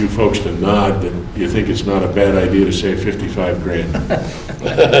you folks to nod that you think it's not a bad idea to save 55 grand.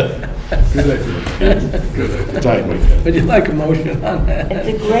 Good idea. Good idea. Tight like that. Would you like a motion on that? It's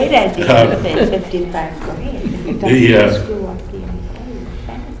a great idea to save 55 grand.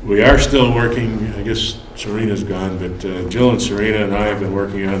 We are still working, I guess Serena's gone, but Jill and Serena and I have been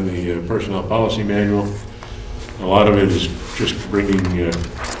working on the personnel policy manual. A lot of it is just bringing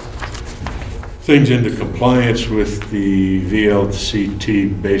things into compliance with the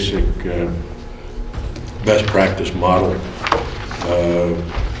VLCT basic best practice model.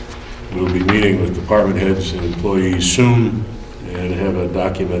 We'll be meeting with department heads and employees soon and have a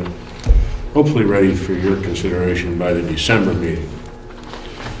document hopefully ready for your consideration by the December meeting.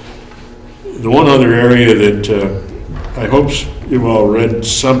 The one other area that I hope you've all read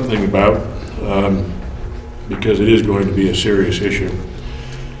something about, because it is going to be a serious issue,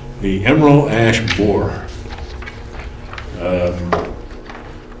 the emerald ash borer.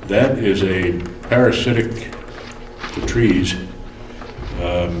 That is a parasitic to trees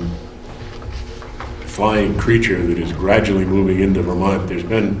flying creature that is gradually moving into Vermont. There's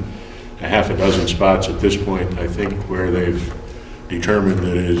been a half a dozen spots at this point, I think, where they've determined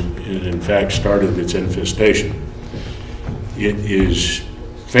that it in fact started its infestation. It is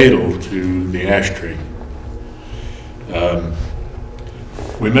fatal to the ash tree.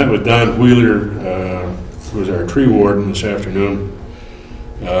 We met with Don Wheeler, who was our tree warden, this afternoon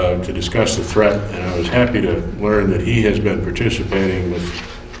to discuss the threat, and I was happy to learn that he has been participating with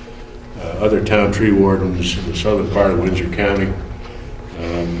other town tree wardens in the southern part of Windsor County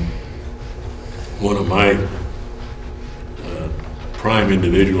One of my prime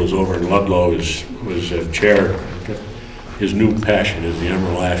individuals over in Ludlow was chair. His new passion is the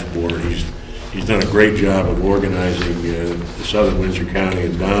Emerald Ash Board. He's done a great job of organizing the Southern Windsor County,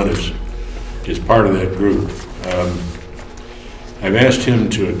 and Don is part of that group. I've asked him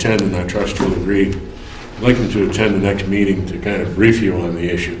to attend, and I trust he'll agree. I'd like him to attend the next meeting to kind of brief you on the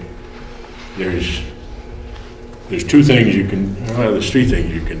issue. There's two things you can, well, there's three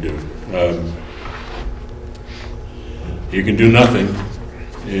things you can do. You can do nothing,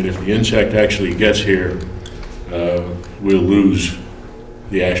 and if the insect actually gets here, we'll lose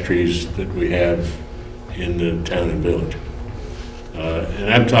the ash trees that we have in the town and village. And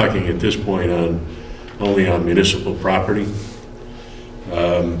I'm talking at this point only on municipal property.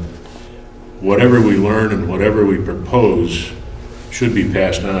 Whatever we learn and whatever we propose should be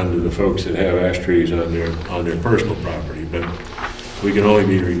passed on to the folks that have ash trees on their personal property, but we can only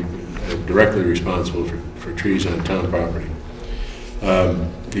be directly responsible for trees on town property.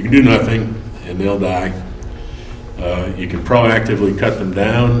 You can do nothing and they'll die. You can proactively cut them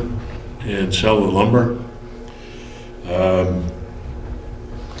down and sell the lumber.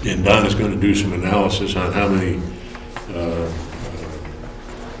 And Don is going to do some analysis on how many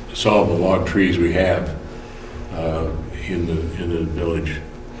sawable log trees we have in the village,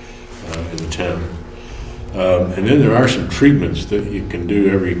 in the town. And then there are some treatments that you can do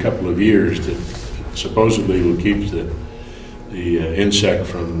every couple of years that supposedly will keep the insect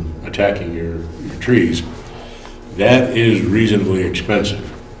from attacking your trees. That is reasonably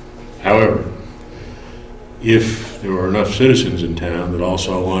expensive. However, if there were enough citizens in town that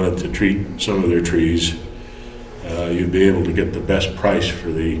also wanted to treat some of their trees, you'd be able to get the best price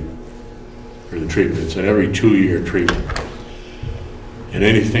for the treatment. It's an every 2-year treatment. And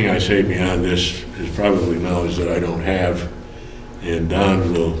anything I say beyond this is probably knowledge that I don't have, and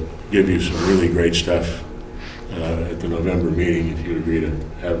Don will give you some really great stuff at the November meeting if you agree to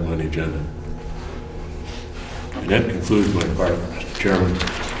have them on the agenda. And that concludes my part, Mr. Chairman.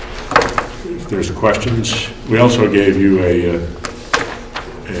 If there's questions, we also gave you a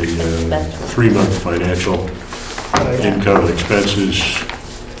 3-month financial income and expenses.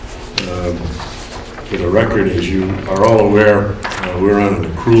 For the record, as you are all aware, we're on an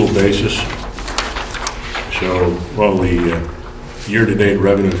accrual basis. So while the year-to-date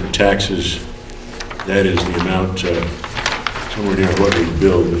revenue for taxes, that is the amount somewhere near what we've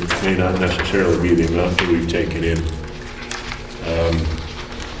billed, it may not necessarily be the amount that we've taken in.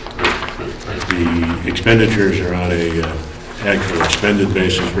 The expenditures are on a actual expended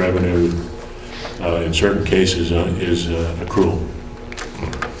basis. Revenue in certain cases is accrual.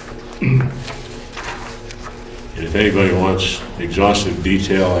 And if anybody wants exhaustive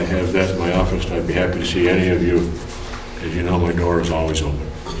detail, I have that in my office, and I'd be happy to see any of you. As you know, my door is always open.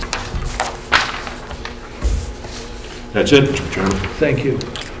 That's it, Mr. Chairman. Thank you.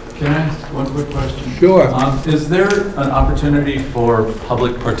 Can I ask one quick question? Sure. Is there an opportunity for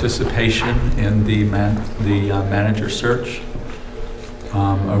public participation in the manager search?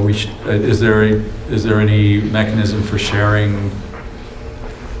 Is there any mechanism for sharing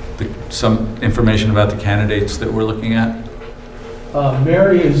some information about the candidates that we're looking at?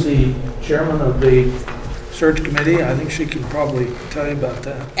 Mary is the chairman of the search committee. I think she can probably tell you about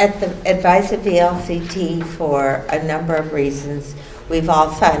that. At the advice of the LCT, for a number of reasons, we've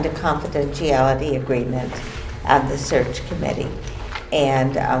all signed a confidentiality agreement on the search committee.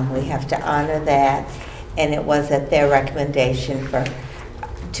 And we have to honor that. And it was at their recommendation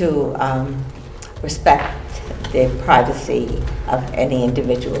to respect the privacy of any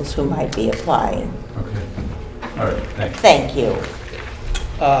individuals who might be applying. Okay. All right. Thanks. Thank you.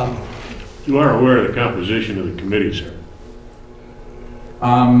 You are aware of the composition of the committee, sir?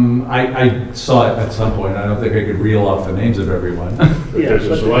 I saw it at some point. I don't think I could reel off the names of everyone. There's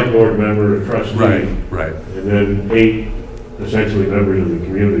a select board member, a trustee. Right. And then 8 essentially members of the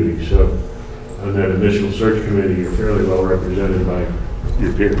community. So on that initial search committee, you're fairly well represented by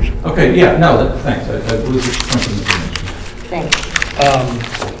your peers. Okay, yeah, no, thanks. I was just pointing information. Thanks.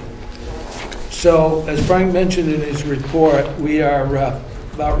 So, as Frank mentioned in his report, we are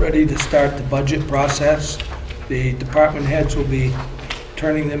about ready to start the budget process. The department heads will be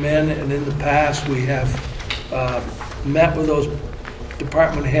turning them in, and in the past, we have met with those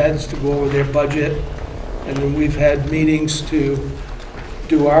department heads to go over their budget, and then we've had meetings to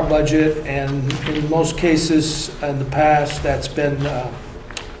do our budget, and in most cases in the past, that's been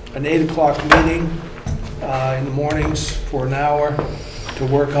an 8 o'clock meeting in the mornings for an hour to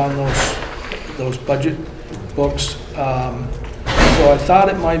work on those budget books. So I thought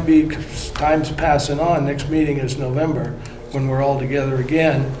it might be, 'cause time's passing on, next meeting is November, when we're all together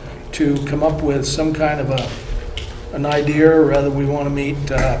again, to come up with some kind of an idea, or whether we want to meet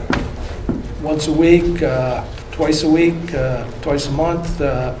once a week, twice a week, twice a month,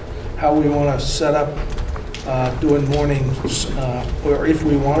 how we want to set up doing mornings, or if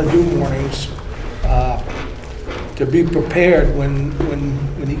we want to do mornings, to be prepared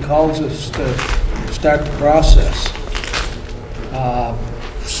when he calls us to start the process.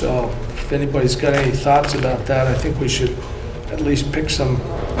 So if anybody's got any thoughts about that, I think we should at least pick some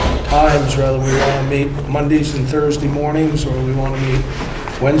times, whether we want to meet Mondays and Thursday mornings, or we want to meet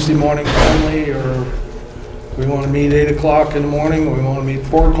Wednesday morning only, or we want to meet 8 o'clock in the morning, or we want to meet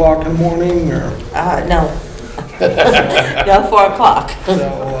 4 o'clock in the morning, or... No. No, 4 o'clock.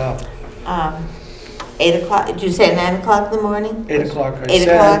 So, 8 o'clock, did you say 9 o'clock in the morning? 8 o'clock, I 8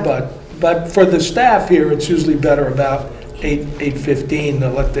 said, o'clock? but for the staff here, it's usually better about 8:15 to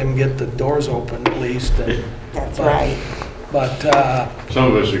let them get the doors open at least. That's right. But,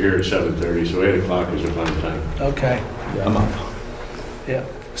 Some of us are here at 7:30, so 8 o'clock is a fun time. okay, I'm up. yeah.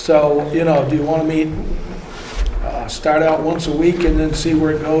 So, do you want to meet, start out once a week and then see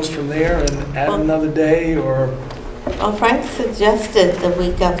where it goes from there, and add another day, or? Well, Frank suggested the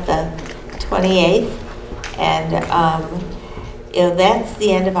week of the 28th, and, that's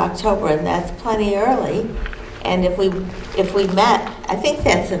the end of October, and that's plenty early. And if we met, I think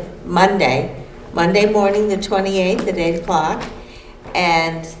that's a Monday morning, the 28th at 8 o'clock,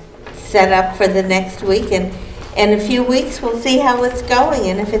 and set up for the next week. And in a few weeks, we'll see how it's going.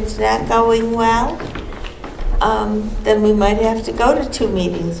 And if it's not going well, then we might have to go to 2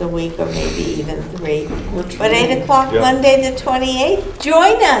 meetings a week, or maybe even 3. But 8 o'clock Monday, the 28th,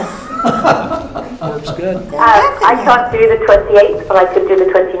 join us. Works good. I can't do the 28th, but I could do the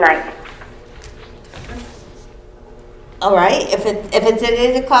 29th. All right, if it's at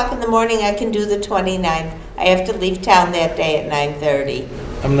 8 o'clock in the morning, I can do the 29th. I have to leave town that day at 9:30.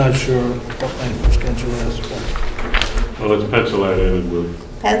 I'm not sure what my schedule is, but... Well, let's pencil that in and we'll...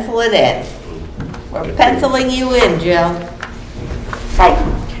 Pencil it in. We're penciling you in, Jill. Right.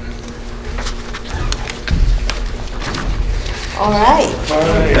 All right. All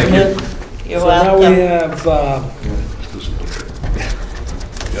right. Thank you. You're So welcome. now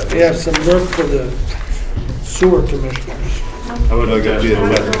we have some work for the sewer commissioners. I would like to be a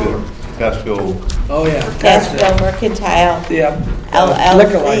Castro. Oh, yeah. Castro Mercantile Yeah. LLC.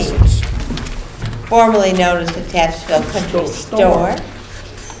 Liquor license. Formerly known as the Tatchville Country Store.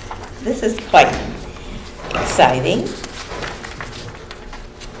 This is quite exciting. Is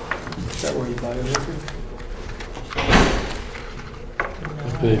that where you buy your liquor?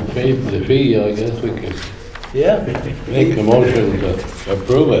 If they paid the fee, I guess we can Yeah. make the motion to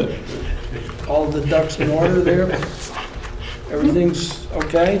approve it. All the ducks in order there? Everything's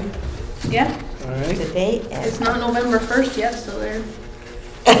okay? Yeah, All right. Debate. it's not November 1st yet, so they're,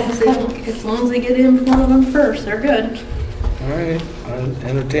 as long as they get in before November 1st, they're good. All right. I'll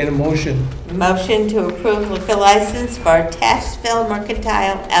entertain a motion. Motion to approve liquor license for Tatchville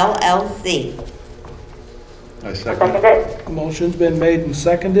Mercantile LLC. I second. Second it. Motion's been made and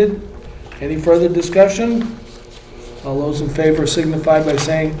seconded. Any further discussion? All those in favor signify by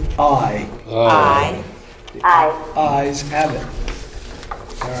saying aye. Aye. Aye. Ayes have it.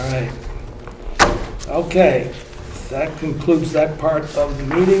 All right. Okay, that concludes that part of the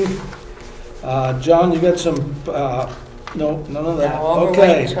meeting. John, you got some, no, none of that. No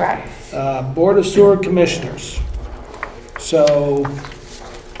overweight Okay. trucks. Board of Sewer Commissioners. So,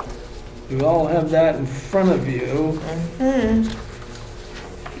 you all have that in front of you. Mhm.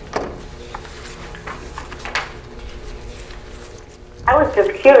 I was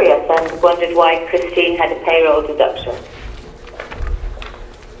just curious and wondered why Christine had a payroll deduction.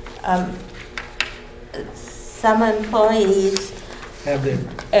 Some employees Have their,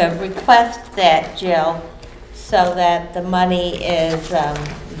 request that, Jill, so that the money is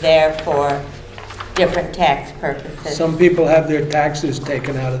there for different tax purposes. some people have their taxes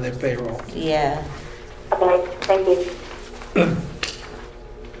taken out of their payroll. Yeah. Okay, thank you.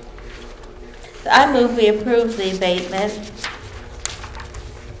 I move we approve the abatement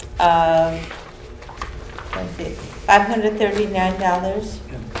of, let's see,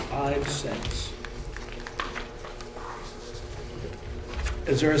 $539.05.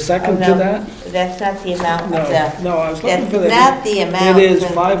 Is there a second to Oh, no, that? That's not the amount of No, the. no, I was looking for that. That's not the amount. It is of-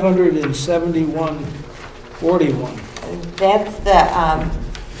 $571.41. That's the,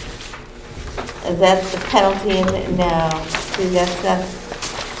 is that the penalty in, no, see, that's not,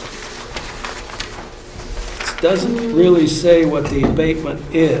 It doesn't really say what the abatement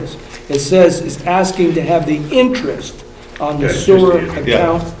is. It says it's asking to have the interest on the Yeah, just sewer the-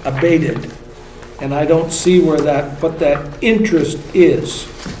 account abated. and I don't see where what that interest is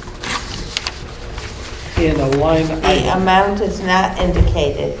in a line The item. amount is not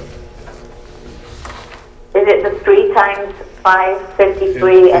indicated. Is it the 3 times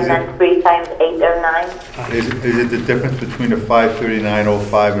 553 and then 3 times 809? Is it the difference between the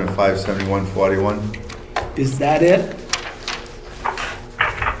 539.05 and 571.41? Is that it?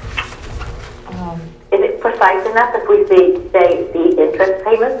 Is it precise enough if we say the interest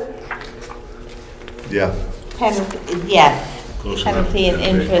payment? Yeah. Penalty and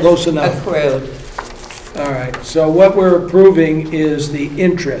interest Close enough. accrued. All right, so what we're approving is the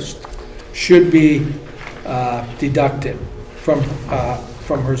interest should be deducted from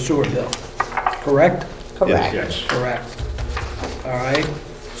her sewer bill, correct? Correct. Yes. Correct. All right,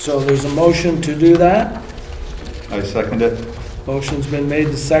 so there's a motion to do that. I second it. Motion's been made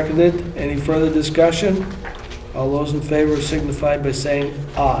and seconded. Any further discussion? All those in favor signify by saying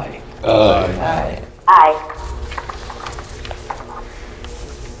aye. Aye.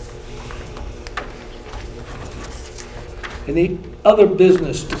 Any other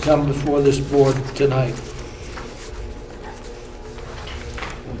business to come before this board tonight?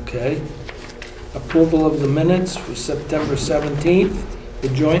 Okay. Approval of the minutes for September 17th, the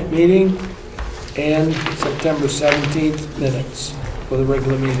joint meeting, and September 17th minutes for the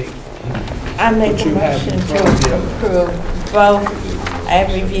regular meeting. I make Which a you have motion in to front of you. approve both. I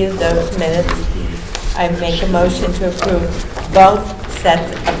have reviewed those minutes. I make a motion to approve both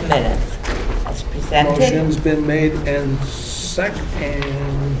sets of minutes as presented. Motion's been made and seconded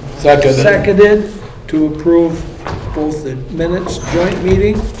to approve both the minutes joint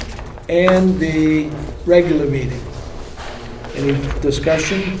meeting and the regular meeting. Any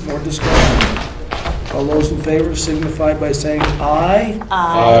discussion, more discussion? All those in favor signify by saying aye.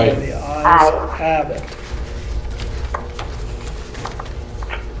 Aye. And the ayes have it.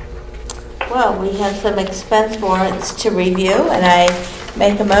 Well, we have some expense warrants to review, and I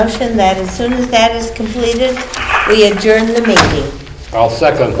make a motion that as soon as that is completed, we adjourn the meeting. I'll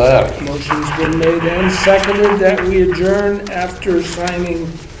second that. Motion's been made and seconded that we adjourn after signing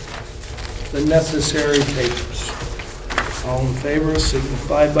the necessary papers. All in favor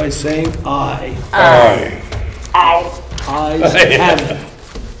signify by saying aye. Aye. Aye. Ayes have it.